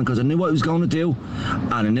kept spinning because I knew what I was going to do,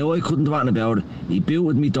 and I knew I couldn't do anything about it. He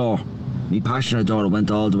booted me door, me passenger door. I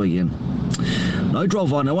went all the way in. And I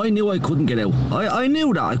drove on. Now, I knew I couldn't get out. I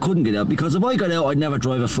knew that I couldn't get out, because if I got out, I'd never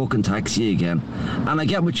drive a fucking taxi again. And I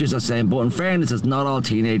get what you're saying, but in fairness, it's not all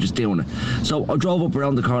teenagers doing it. So I drove up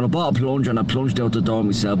around the corner, bought a plunger, and I plunged out the door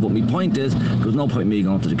myself. But my point is, there was no point in me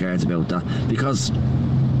going to the guards about that, because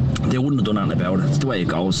they wouldn't have done anything about it. It's the way it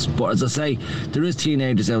goes. But as I say, there is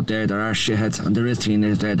teenagers out there that are shitheads, and there is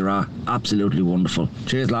teenagers there that are absolutely wonderful.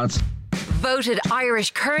 Cheers, lads. Voted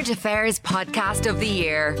Irish Current Affairs Podcast of the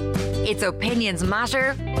Year. It's Opinions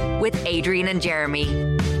Matter with Adrian and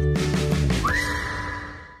Jeremy.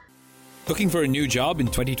 Looking for a new job in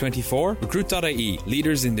 2024? Recruit.ie,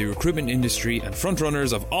 leaders in the recruitment industry and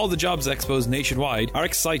frontrunners of all the jobs expos nationwide, are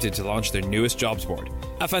excited to launch their newest jobs board.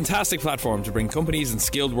 A fantastic platform to bring companies and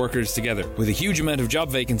skilled workers together. With a huge amount of job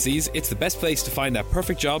vacancies, it's the best place to find that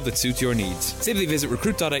perfect job that suits your needs. Simply visit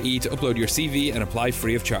recruit.ie to upload your CV and apply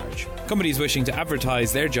free of charge. Companies wishing to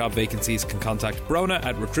advertise their job vacancies can contact Brona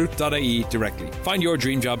at recruit.ie directly. Find your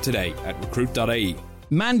dream job today at recruit.ie.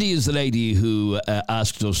 Mandy is the lady who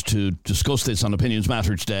asked us to discuss this on Opinions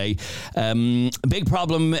Matter today. A big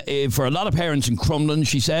problem for a lot of parents in Crumlin,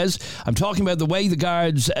 she says. I'm talking about the way the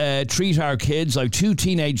guards treat our kids. I have 2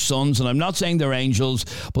 teenage sons, and I'm not saying they're angels,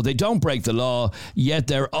 but they don't break the law, yet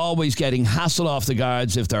they're always getting hassle off the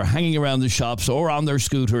guards if they're hanging around the shops or on their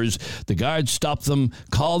scooters. The guards stop them,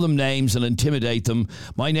 call them names and intimidate them.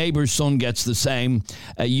 My neighbour's son gets the same.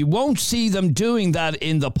 You won't see them doing that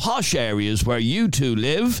in the posh areas where you two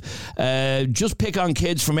live. Just pick on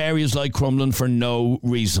kids from areas like Crumlin for no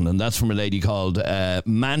reason, and that's from a lady called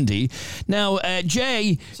Mandy. Now,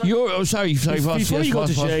 Jay, sorry. Before you go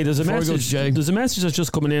to Jay, there's a message that's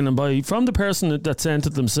just coming in, and from the person that sent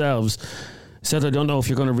it themselves. Said, I don't know if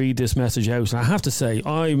you're going to read this message out. And I have to say,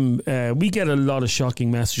 we get a lot of shocking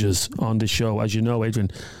messages on this show, as you know, Adrian.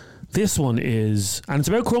 This one is, and it's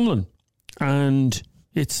about Crumlin, and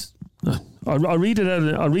it's. I'll read it out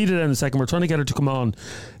in a second. We're trying to get her to come on,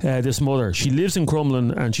 this mother. She lives in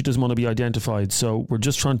Crumlin and she doesn't want to be identified. So we're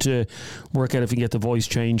just trying to work out if we can get the voice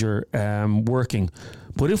changer working.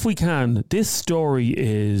 But if we can, this story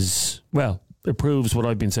is, well, it proves what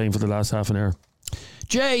I've been saying for the last half an hour.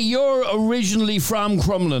 Jay, you're originally from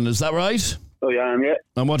Crumlin, is that right? Oh, yeah, yeah.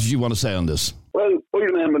 And what did you want to say on this? Well, I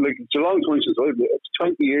remember, it's a long time since I've lived. It's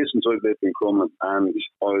 20 years since I've lived in Crumlin, and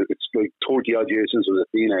it's like 30 odd years since I was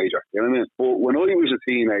a teenager. You know what I mean? But when I was a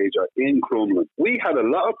teenager in Crumlin, we had a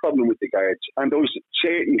lot of problem with the guards, and those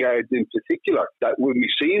certain guards in particular, that when we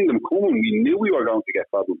seen them coming, we knew we were going to get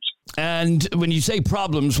problems. And when you say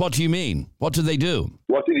problems, what do you mean? What do they do?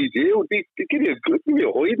 What did he do? They give you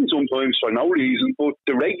a hiding sometimes for no reason, but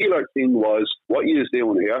the regular thing was, what you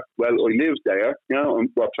doing here? Well, I lived there, you know, and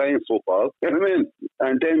we're playing football, you know what I mean?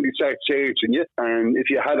 And then they start searching you, and if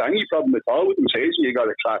you had any problem at all with them searching you, got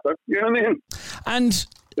a clapper, you know what I mean? And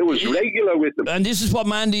it was regular with them. And this is what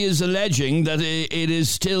Mandy is alleging, that it is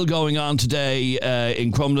still going on today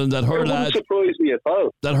in Crumlin, that her lads... It wouldn't surprise me at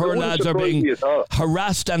all. That her lads are being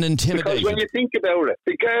harassed and intimidated. Because when you think about it,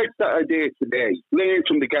 the guards that are there today learned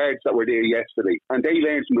from the guards that were there yesterday, and they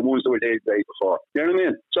learned from the ones that were there the day before. You know what I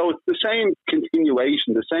mean? So it's the same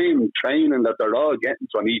continuation, the same training that they're all getting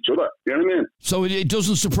from each other. You know what I mean? So it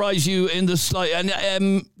doesn't surprise you in the slight.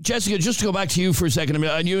 And Jessica, just to go back to you for a second,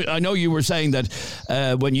 I know you were saying that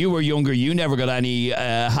when you were younger, you never got any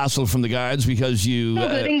hassle from the guards because you... No,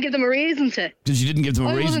 I didn't give them a reason to. Because you didn't give them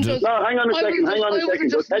a reason to. No, hang on a second.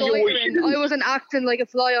 I wasn't acting like a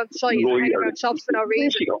fly on site, hanging around shops for no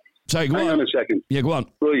reason. Sorry, go Hang on a second. Yeah, go on.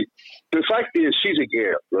 Right. The fact is, she's a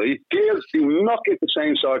girl, right? Girls do not get the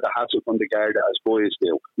same sort of hassle from the guard as boys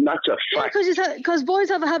do. And that's a fact. Yeah, because boys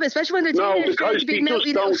have a habit, especially when they're teenagers. No, because they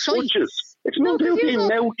just don't touch us. It's not about being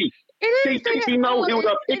melty. They know who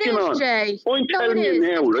they're picking on. I'm telling you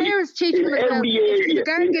now, right? In every area,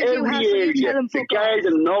 the guard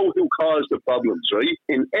know who caused the problems, right?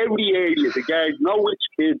 In every area, the guard know which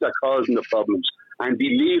kids are causing the problems, and they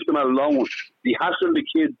leave them alone. They hassle the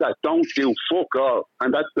kids that don't do fuck all,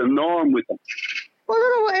 and that's the norm with them. Well, I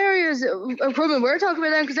don't know what areas of Crumlin we're talking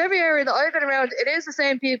about then, because every area that I've been around, it is the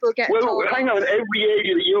same people getting told. Hang on, every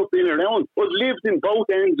area that you've been around. I've lived in both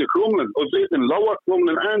ends of Crumlin. I've lived in Lower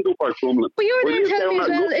Crumlin and Upper Crumlin. But you were there telling me as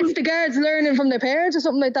well, it's the guards learning from their parents or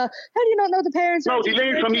something like that. How do you not know the parents? No, they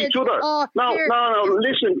learn from each other. No,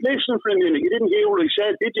 listen for a minute. You didn't hear what I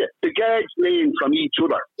said, did you? The guards learn from each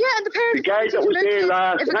other. Yeah, and the parents... The guards that was there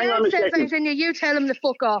last... Hang on a second. You tell them to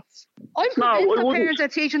fuck off. I'm convinced that parents are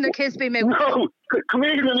teaching their kids to be milk. No, come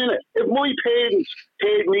here a minute. If my parents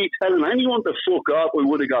paid me telling anyone to fuck off, I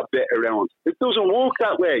would have got better around. It doesn't work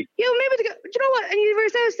that way. Yeah, maybe do you know what? And you were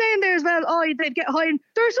saying there as well, they'd get high.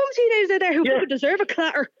 There are some teenagers out there who fucking deserve a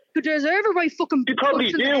clatter. who deserve a right fucking. You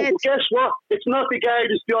probably do. But guess what? It's not the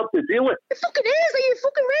guard's job to do it. It fucking is. Are you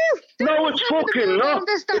fucking real? No, it's fucking not.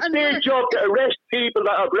 It's their job to arrest people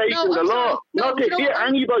that are breaking the law, not to hit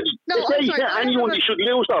anybody. If they hit anyone, they should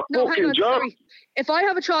lose their fucking job. Sorry. If I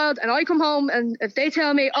have a child and I come home and if they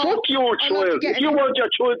tell me, fuck your child. If you want your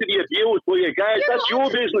child to be abused by a guard, that's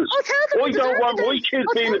your business. I don't want my kids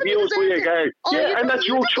being abused by a guard. Yeah, and that's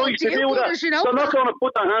your choice to do that. They're not going to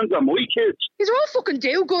put their hands on my kids. These are all fucking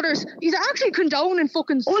do-gooders. He's actually condoning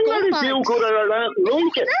fucking scumbags. I'm not a do-gooder or anything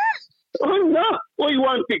like it. I'm not. I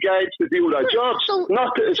want the guards to do their jobs,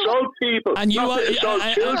 not to assault people. And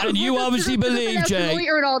you obviously believe, Jay.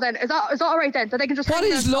 Loitering all then. Is that all right then? That they can just. What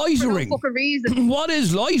is loitering? For no fucking reason. What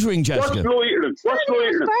is loitering, Jessica? What's loitering?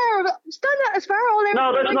 Stand as far all over.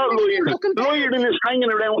 No, that's not loitering. Loitering is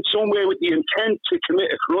hanging around somewhere with the intent to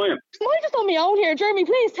commit a crime. Am I just on my own here, Jeremy?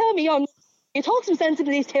 Please tell me on. You talk some sense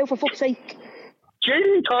into these two, for fuck's sake.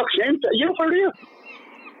 Jeremy talks sense. Are you for real?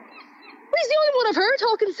 He's the only one I've heard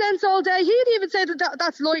talking sense all day. He'd even say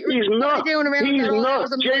that's loitering. He's not. He's not.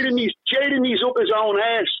 Jeremy's up his own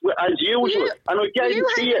ass as usual. And I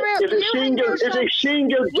guarantee you, if a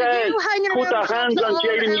single guy put their hands on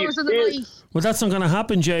Jeremy's head. Well, that's not going to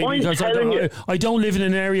happen, Jay, because I don't live in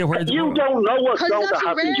an area where... You don't know what's going to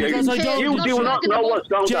happen, Jay. You do not know what's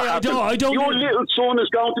going to happen. Your little son is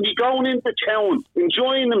going to be going into town,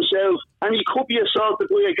 enjoying himself, and he could be assaulted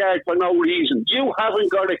by a guard for no reason. You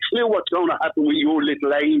haven't got a clue what's going to happen with your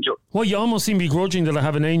little angel. Well, you almost seem begrudging that I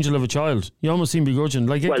have an angel of a child. You almost seem begrudging.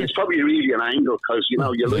 It's probably really an angel, because, you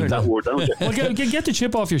like that word, don't you? Well, get the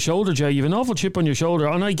chip off your shoulder, Jay. You have an awful chip on your shoulder,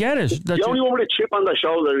 and I get it. The only one with a chip on the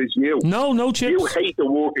shoulder is you. No chips. You hate the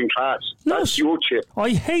working class. That's your chip. I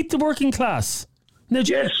hate the working class. Now,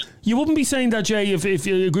 Jay, yes. You wouldn't be saying that, Jay, if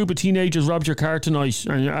a group of teenagers robbed your car tonight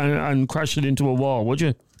and crashed it into a wall, would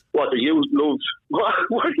you? What, the youth loves?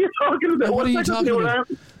 What are you talking about? What are you talking about?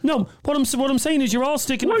 No, what I'm saying is you're all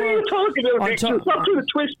sticking... What are you talking about, Victor? Stop trying to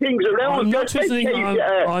twist things around. I'm not twisting...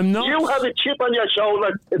 I'm not... You have a chip on your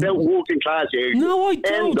shoulder about working class here. No, I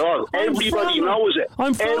don't. Everybody knows it.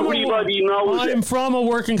 Everybody knows it. I'm from a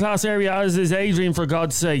working class area, as is Adrian, for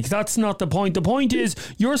God's sake. That's not the point. The point is,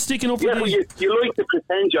 you're sticking up for... Yeah, but you like to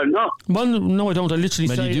pretend you're not. Well, no, I don't. I literally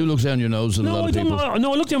say... You do look down your nose at a lot of people.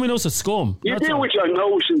 No, I look down my nose at scum. You do with your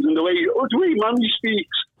notions and the way Mandy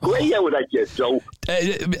speaks. Way out of that, you dope.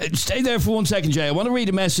 Stay there for 1 second, Jay. I want to read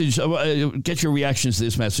a message. Get your reactions to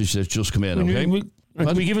this message that's just come in, okay?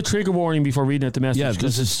 Can we give a trigger warning before reading out the message? Yeah,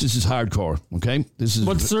 this is hardcore, okay?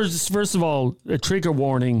 First of all, a trigger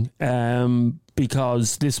warning,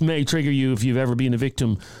 because this may trigger you if you've ever been a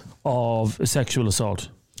victim of a sexual assault.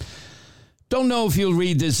 Don't know if you'll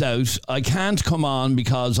read this out. I can't come on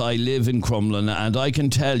because I live in Crumlin, and I can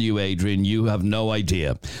tell you, Adrian, you have no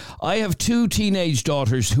idea. I have 2 teenage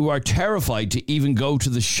daughters who are terrified to even go to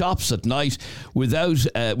the shops at night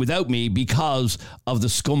without me because of the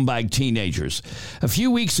scumbag teenagers. A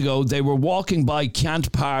few weeks ago, they were walking by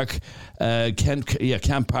Kent Park.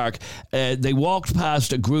 Kent Park. They walked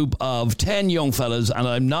past a group of 10 young fellas, and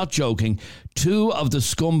I'm not joking. 2 of the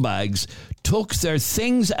scumbags took their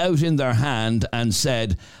things out in their hand and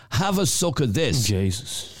said, "Have a suck of this."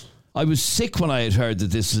 Jesus. I was sick when I had heard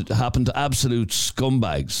that this had happened to absolute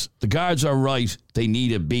scumbags. The guards are right. They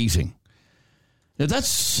need a beating. Now,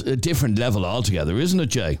 that's a different level altogether, isn't it,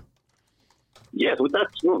 Jay? Yeah, but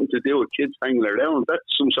that's nothing to do with kids hanging around. That's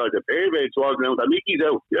some sort of perverts walking around. Mickey's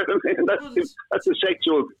out. You know what I'm saying? That's a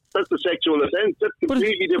sexual offence. That's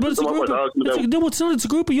completely different from what we're talking about. No, it's not. It's a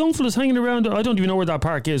group of young fellas hanging around. I don't even know where that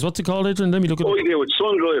park is. What's it called, Adrian? Let me look at it. I do. It's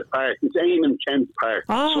Sundrive Park. It's Eamon Kent Park.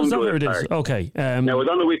 Is that where it is? Okay. Now, I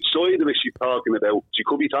don't know which side of it she's talking about. She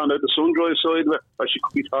could be talking about the Sundrive side of it, or she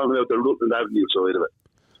could be talking about the Rutland Avenue side of it.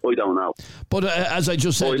 I don't know. But as I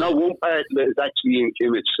just said... I know one part of it is actually in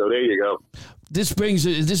Kimmage, so there you go. This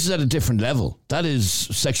is at a different level. That is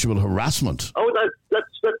sexual harassment. Oh,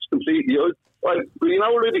 that's completely... I'd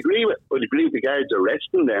agree with the guards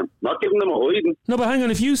arresting them, not giving them a hiding. No, but hang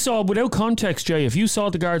on, if you saw, without context, Jay, if you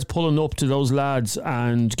saw the guards pulling up to those lads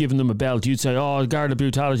and giving them a belt, you'd say, "Oh, guard of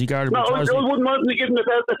brutality, guard of brutality." No, I wouldn't want to give them a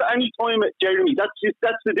belt at any time, Jeremy. That's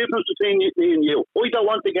the difference between me and you. I don't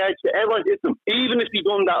want the guards to ever hit them. Even if they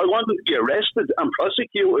done that, I want them to be arrested and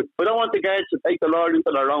prosecuted. I don't want the guards to take the law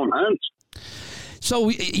into their own hands. So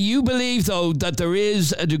you believe, though, that there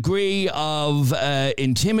is a degree of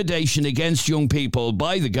intimidation against young people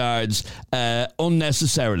by the guards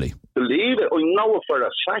unnecessarily? Believe it. I know it for a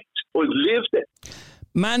fact. I've lived it.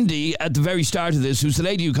 Mandy, at the very start of this, who's the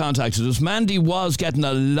lady who contacted us, Mandy was getting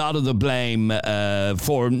a lot of the blame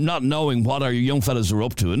for not knowing what our young fellas are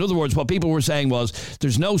up to. In other words, what people were saying was,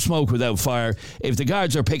 there's no smoke without fire. If the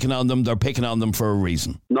guards are picking on them, they're picking on them for a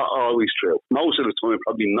reason. Not always true. Most of the time,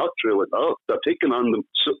 probably not true at all. They're picking on them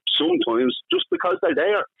sometimes just because they're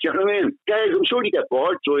there. Do you know what I mean? Guys, I'm sure you get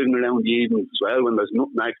bored driving around the evenings as well when there's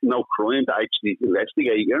no crime to actually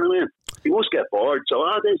investigate. You know what I mean? You must get bored. So,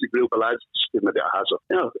 there's a group of lads just giving a bit of hassle.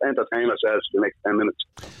 Entertain ourselves for the next 10 minutes.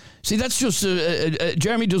 See, that's just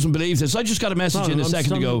Jeremy doesn't believe this. I just got a message a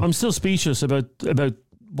second ago. I'm still speechless about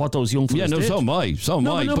what those young fellas did. So am I.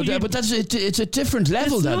 But that's it's a different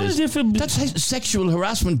level. That's sexual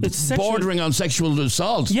harassment. It's bordering on sexual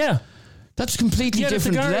assault. Yeah. That's completely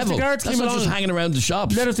different level. That's not just hanging around the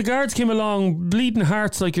shops. If the guards came along, bleeding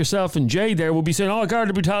hearts like yourself and Jay there would be saying,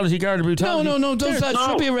 guard brutality. No, those lads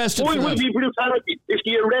should be arrested. Why would it be brutality? If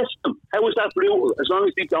they arrest them, how is that brutal? As long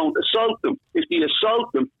as they don't assault them. If they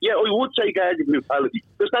assault them, I would say guard brutality.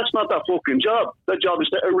 Because that's not their fucking job. Their job is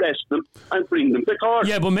to arrest them and bring them to court.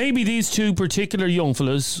 Yeah, but maybe these two particular young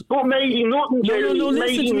fellas... But maybe nothing, Jerry.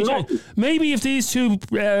 Maybe if these two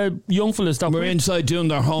young fellas... that were inside doing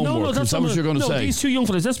their homework, is that what you're going to say? These two young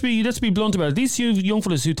fellas, let's be blunt about it. These two young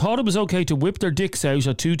fellas who thought it was okay to whip their dicks out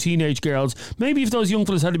at two teenage girls, maybe if those young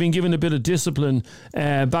fellas had been given a bit of discipline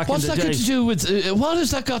back in the day... What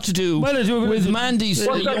has that got to do with Mandy's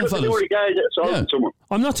young fellas? What's that got to do with a guy that assaulted someone?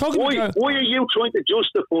 I'm not talking about... Why are you trying to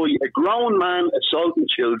justify a grown man assaulting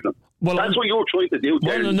children? Well, that's what you're trying to do,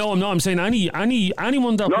 Jerry. Well, no, I'm not. I'm saying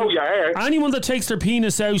anyone that... No, you are. Anyone that takes their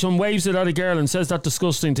penis out and waves it at a girl and says that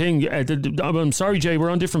disgusting thing... I'm sorry, Jay, we're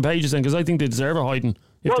on different pages then, because I think they deserve a hiding.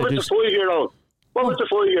 What was the 5-year-old?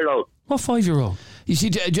 What 5-year-old? You see,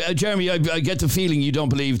 Jeremy, I get the feeling you don't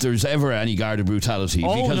believe there's ever any guarded brutality.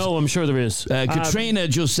 Because, no, I'm sure there is. Katrina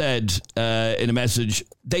just said in a message,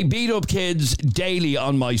 they beat up kids daily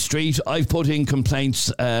on my street. I've put in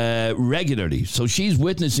complaints regularly. So she's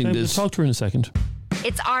witnessing this. We'll talk to her in a second.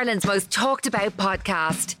 It's Ireland's most talked about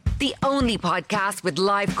podcast. The only podcast with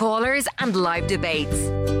live callers and live debates.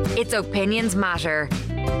 It's Opinions Matter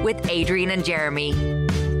with Adrian and Jeremy.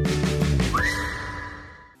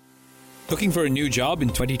 Looking for a new job in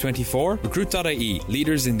 2024? Recruit.ie,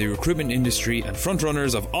 leaders in the recruitment industry and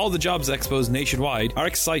frontrunners of all the jobs expos nationwide, are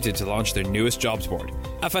excited to launch their newest jobs board.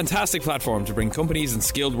 A fantastic platform to bring companies and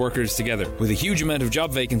skilled workers together. With a huge amount of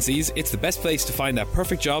job vacancies, it's the best place to find that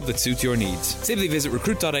perfect job that suits your needs. Simply visit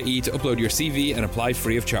Recruit.ie to upload your CV and apply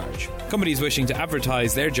free of charge. Companies wishing to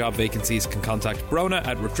advertise their job vacancies can contact Brona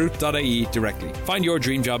at Recruit.ie directly. Find your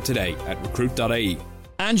dream job today at Recruit.ie.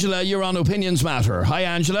 Angela, you're on Opinions Matter. Hi,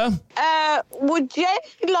 Angela. Would you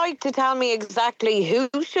like to tell me exactly who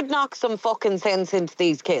should knock some fucking sense into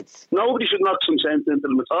these kids? Nobody should knock some sense into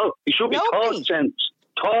them at all. It should be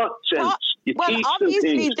taught sense. You teach them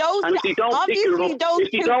things. And if they don't pick her up,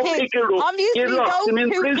 you lock them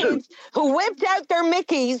in prison. Kids who whipped out their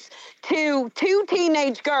Mickeys to two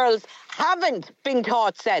teenage girls haven't been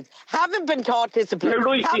taught sense, haven't been taught discipline,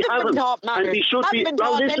 haven't been taught manners, and they should be.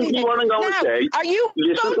 Now listen to what I'm going to say. Are you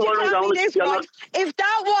going to tell me this, right? If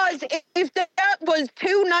that was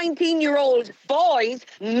two 19-year-old boys,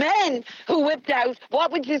 men who whipped out,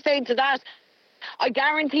 what would you say to that? I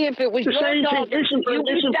guarantee if it was your daughter, listen for a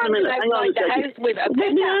minute. Hang on a second. Let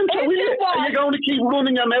me answer, will you? Are you going to keep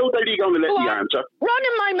running your mouth, or are you going to let me answer?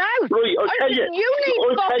 Running my mouth? Right, I'll tell you.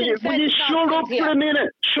 Will you shut up for a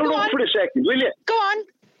minute? Shut up for a second, will you? Go on.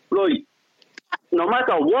 Right. No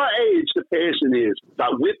matter what age the person is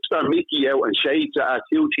that whips their Mickey out and shakes it at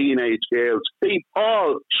two teenage girls, they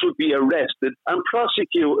all should be arrested and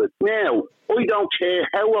prosecuted. Now, I don't care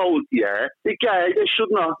how old they are, the guy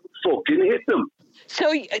should not fucking hit them.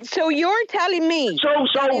 So you're telling me? So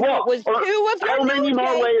what? It was two of how many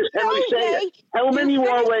more ways can I say it? How many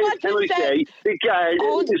more ways can I say the guy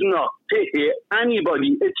is not to hit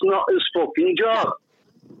anybody? It's not his fucking job.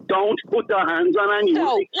 Don't put their hands on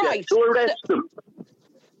anyone except to arrest them.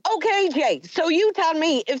 Okay, Jay. So you tell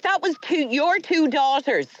me, if that was your two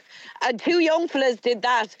daughters and two young fellas did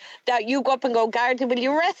that you go up and go, Garda, will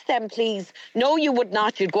you arrest them, please? No, you would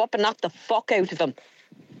not. You'd go up and knock the fuck out of them.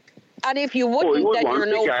 And if you wouldn't, then you're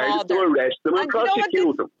no father. To arrest them and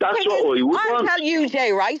prosecute them. That's what I would want. I'll tell you,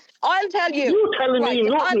 Jay, right? I'll tell you. You're telling me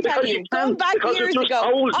nothing because you can't, because it just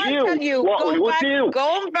told you what I would do.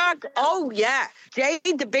 Going back, oh yeah, Jay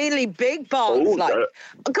the Bailey big balls,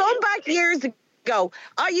 going back years ago. go.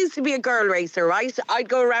 I used to be a girl racer, right? I'd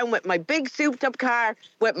go around with my big souped up car,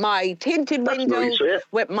 with my tinted windows,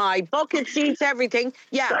 with my bucket seats, everything.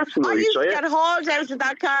 Yeah, That's nice, I used to get hauled out of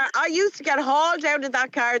that car. I used to get hauled out of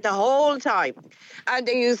that car the whole time. And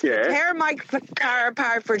they used to tear my car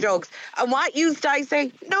apart for drugs. And what used I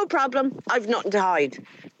say? No problem. I've nothing to hide.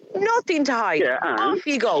 Nothing to hide. Yeah, off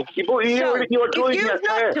you go. You're driving your car. You're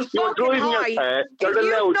driving your car. They're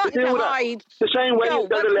allowed to do that. The same way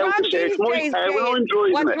they're allowed to say it's my car when I'm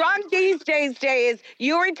driving what's it. wrong these days, Jay, is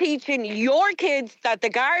you're teaching your kids that the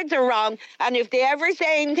guards are wrong, and if they ever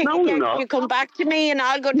say anything against you, come back to me and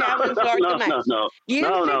I'll go down and sort them out. You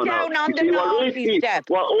sit down on the naughty step.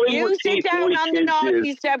 You sit down on the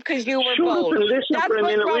naughty step because you were bold. That's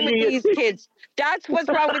what's wrong with these kids. That's what's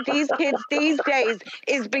wrong with these kids these days,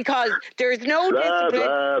 is because there's no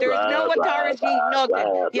discipline, there's no authority,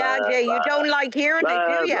 nothing. Yeah, Jay, you don't like hearing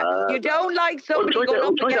it, do you? You don't like somebody going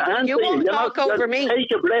up against you. You won't talk over me.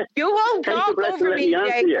 You won't talk over me,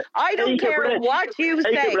 Jay. I don't care what you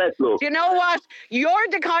say. Do you know what? You're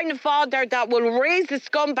the kind of father that will raise a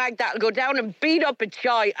scumbag that'll go down and beat up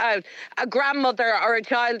a grandmother or a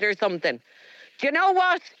child or something. Do you know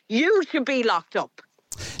what? You should be locked up.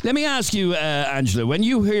 Let me ask you, Angela, when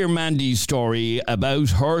you hear Mandy's story about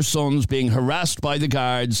her sons being harassed by the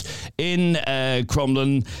guards in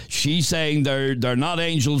Crumlin, she's saying they're not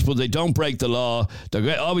angels, but they don't break the law.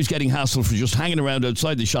 They're always getting hassled for just hanging around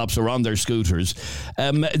outside the shops or on their scooters.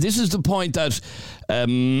 This is the point that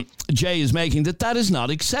Jay is making, that is not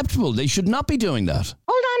acceptable. They should not be doing that.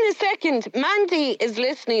 Hold on a second. Mandy is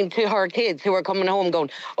listening to her kids who are coming home going,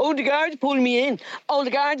 oh, the guards pulled me in. Oh, the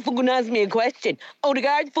guards fucking asked me a question. Oh, the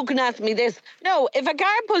guards fucking asked me this. No, if a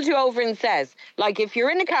guard pulls you over and says, like if you're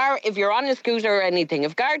in a car, if you're on a scooter or anything,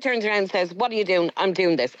 if a guard turns around and says, what are you doing? I'm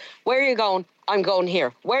doing this. Where are you going? I'm going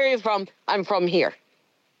here. Where are you from? I'm from here.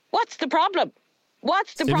 What's the problem?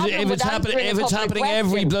 What's the problem? If it's happening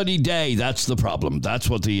every bloody day, that's the problem. That's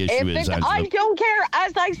what the issue is. I don't care.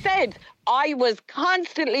 As I said, I was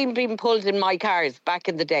constantly being pulled in my cars back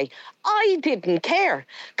in the day. I didn't care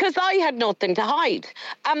because I had nothing to hide.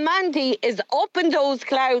 And Mandy is up in those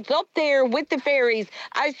clouds up there with the fairies.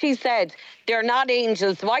 As she said, they're not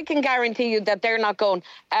angels. So I can guarantee you that they're not going,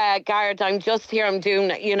 guard, I'm just here, I'm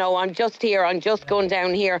doing, I'm just here, I'm just going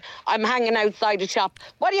down here. I'm hanging outside the shop.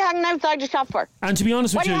 What are you hanging outside the shop for? And to be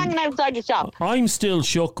honest with you, what are you hanging outside the shop? I'm still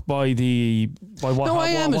shook by what I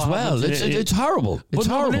am as well. It's horrible. It's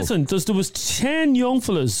horrible. But listen, there was 10 young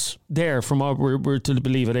fellas there from what we're to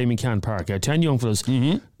believe at Amy Can Park. 10 young fellas.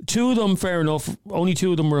 Mm-hmm. 2 of them, fair enough, only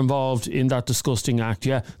 2 of them were involved in that disgusting act.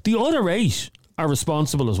 Yeah, the other 8 are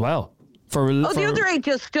responsible as well. The other 8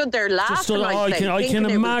 just stood there laughing. I can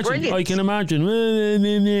imagine.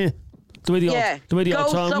 The way they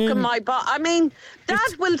all go sucking my butt. I mean,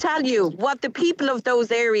 that will tell you what the people of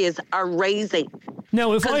those areas are raising.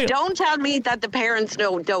 Now, don't tell me that the parents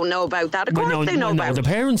don't know about that. Of course they know about it. The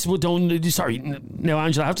parents don't. Sorry, now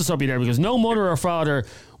Angela, I have to stop you there because no mother or father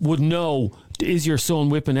would know. Is your son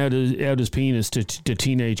whipping out his penis to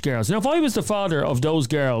teenage girls? Now, if I was the father of those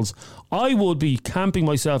girls, I would be camping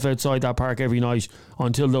myself outside that park every night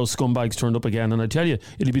until those scumbags turned up again. And I tell you,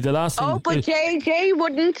 it'll be the last thing. Oh, but Jay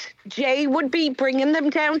wouldn't. Jay would be bringing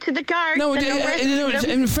them down to the car. No,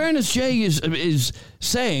 in fairness, Jay is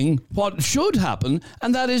saying what should happen,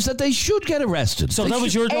 and that is that they should get arrested. So that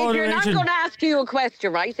was your daughter, Adrian. I'm going to ask you a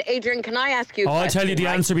question, right? Adrian, can I ask you a question? I'll tell you the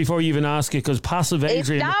answer before you even ask it, because passive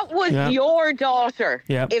Adrian... If that was your daughter,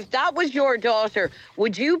 if that was your daughter,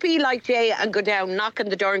 would you be like Jay and go down, knock on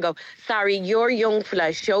the door and go, sorry, your young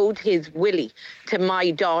fella showed his willy to my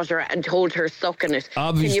daughter and told her sucking it.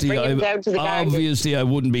 Obviously, I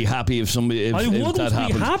wouldn't be happy if that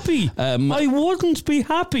happened. I wouldn't be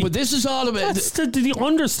happy. But this is all about... That's the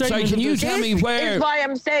understatement. Sorry, can you tell me where... This is why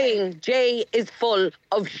I'm saying Jay is full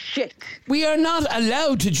of shit. We are not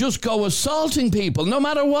allowed to just go assaulting people, no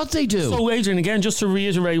matter what they do. So, Adrian, again, just to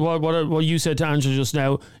reiterate what you said to Angela just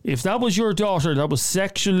now, if that was your daughter that was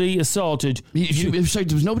sexually assaulted... Sorry,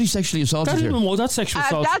 there was nobody sexually assaulted here. That's sexual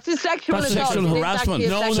assault. That's a sexual assault. Sexual harassment.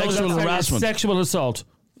 Sexual harassment. Sexual assault.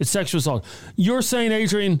 It's sexual assault. You're saying,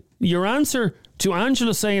 Adrian, your answer to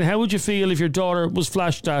Angela saying, how would you feel if your daughter was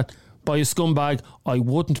flashed at by a scumbag? I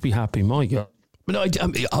wouldn't be happy, my God. No,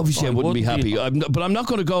 obviously I wouldn't be happy. But I'm not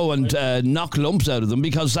going to go and knock lumps out of them,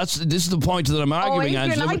 because this is the point that I'm arguing,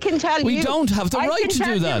 Adrian, Angela. I can tell you. We don't have the right to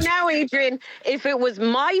do that. Now, Adrian, if it was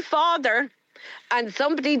my father and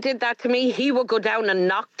somebody did that to me, he would go down and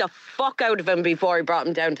knock the fuck out of him before I brought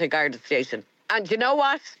him down to the guard station. And you know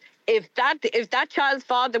what? If that child's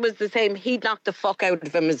father was the same, he'd knock the fuck out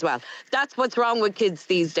of him as well. That's what's wrong with kids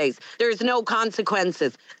these days. There's no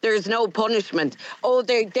consequences. There's no punishment. Oh,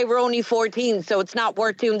 they were only 14, so it's not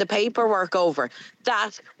worth doing the paperwork over.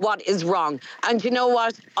 That's what is wrong. And you know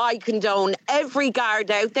what? I condone every guard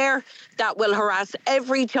out there that will harass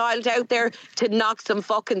every child out there to knock some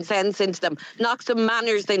fucking sense into them, knock some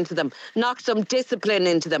manners into them, knock some discipline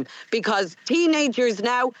into them, because teenagers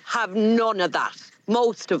now have none of that.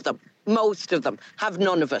 Most of them have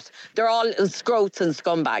none of it. They're all little scroats and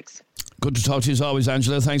scumbags. Good to talk to you as always,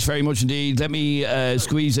 Angela. Thanks very much indeed. Let me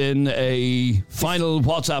squeeze in a final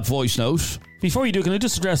WhatsApp voice note. Before you do, can I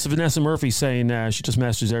just address Vanessa Murphy saying, she just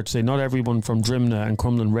messaged there to say, not everyone from Drimna and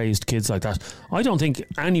Crumlin raised kids like that. I don't think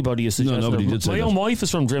anybody is suggesting. No, nobody did say that. My own wife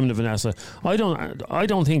is from Drimna, Vanessa. I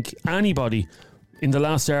don't think anybody in the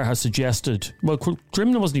last hour has suggested, well,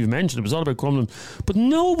 Drimna wasn't even mentioned, it was all about Crumlin, but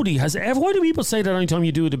nobody has ever, why do people say that anytime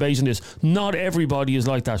you do a debate on this? Not everybody is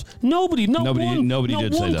like that. Nobody did say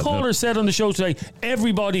that. One caller said on the show today,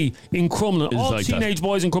 everybody in Crumlin, all like teenage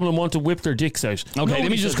boys in Crumlin want to whip their dicks out. Okay, nobody,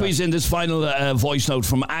 let me just squeeze in this final voice note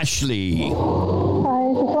from Ashley. I just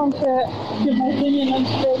want to give my opinion on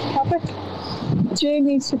today's topic. Jay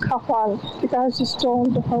needs to cop on. The guys just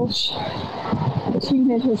don't approach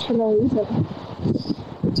teenagers for no reason.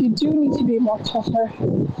 You do need to be more tougher.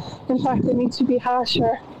 In fact, they need to be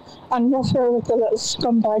harsher and rougher with the little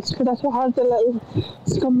scumbags, because that's what has the little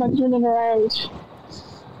scumbags running around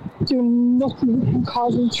doing nothing and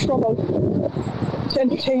causing trouble to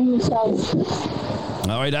entertain themselves.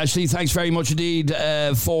 All right, Ashley, thanks very much indeed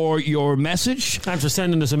for your message. And for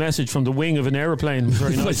sending us a message from the wing of an aeroplane.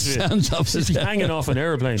 Very nice of you. Hanging off an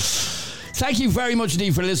aeroplane. Thank you very much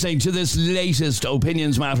indeed for listening to this latest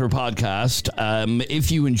Opinions Matter podcast. If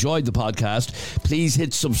you enjoyed the podcast, please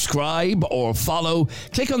hit subscribe or follow.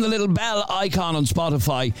 Click on the little bell icon on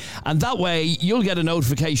Spotify, and that way you'll get a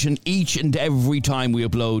notification each and every time we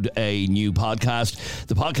upload a new podcast.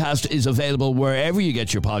 The podcast is available wherever you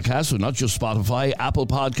get your podcasts, so not just Spotify, Apple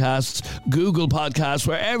Podcasts, Google Podcasts,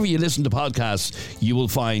 wherever you listen to podcasts, you will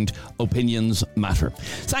find Opinions Matter.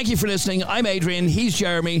 Thank you for listening. I'm Adrian, he's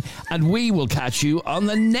Jeremy, and we will catch you on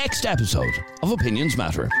the next episode of Opinions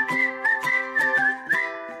Matter.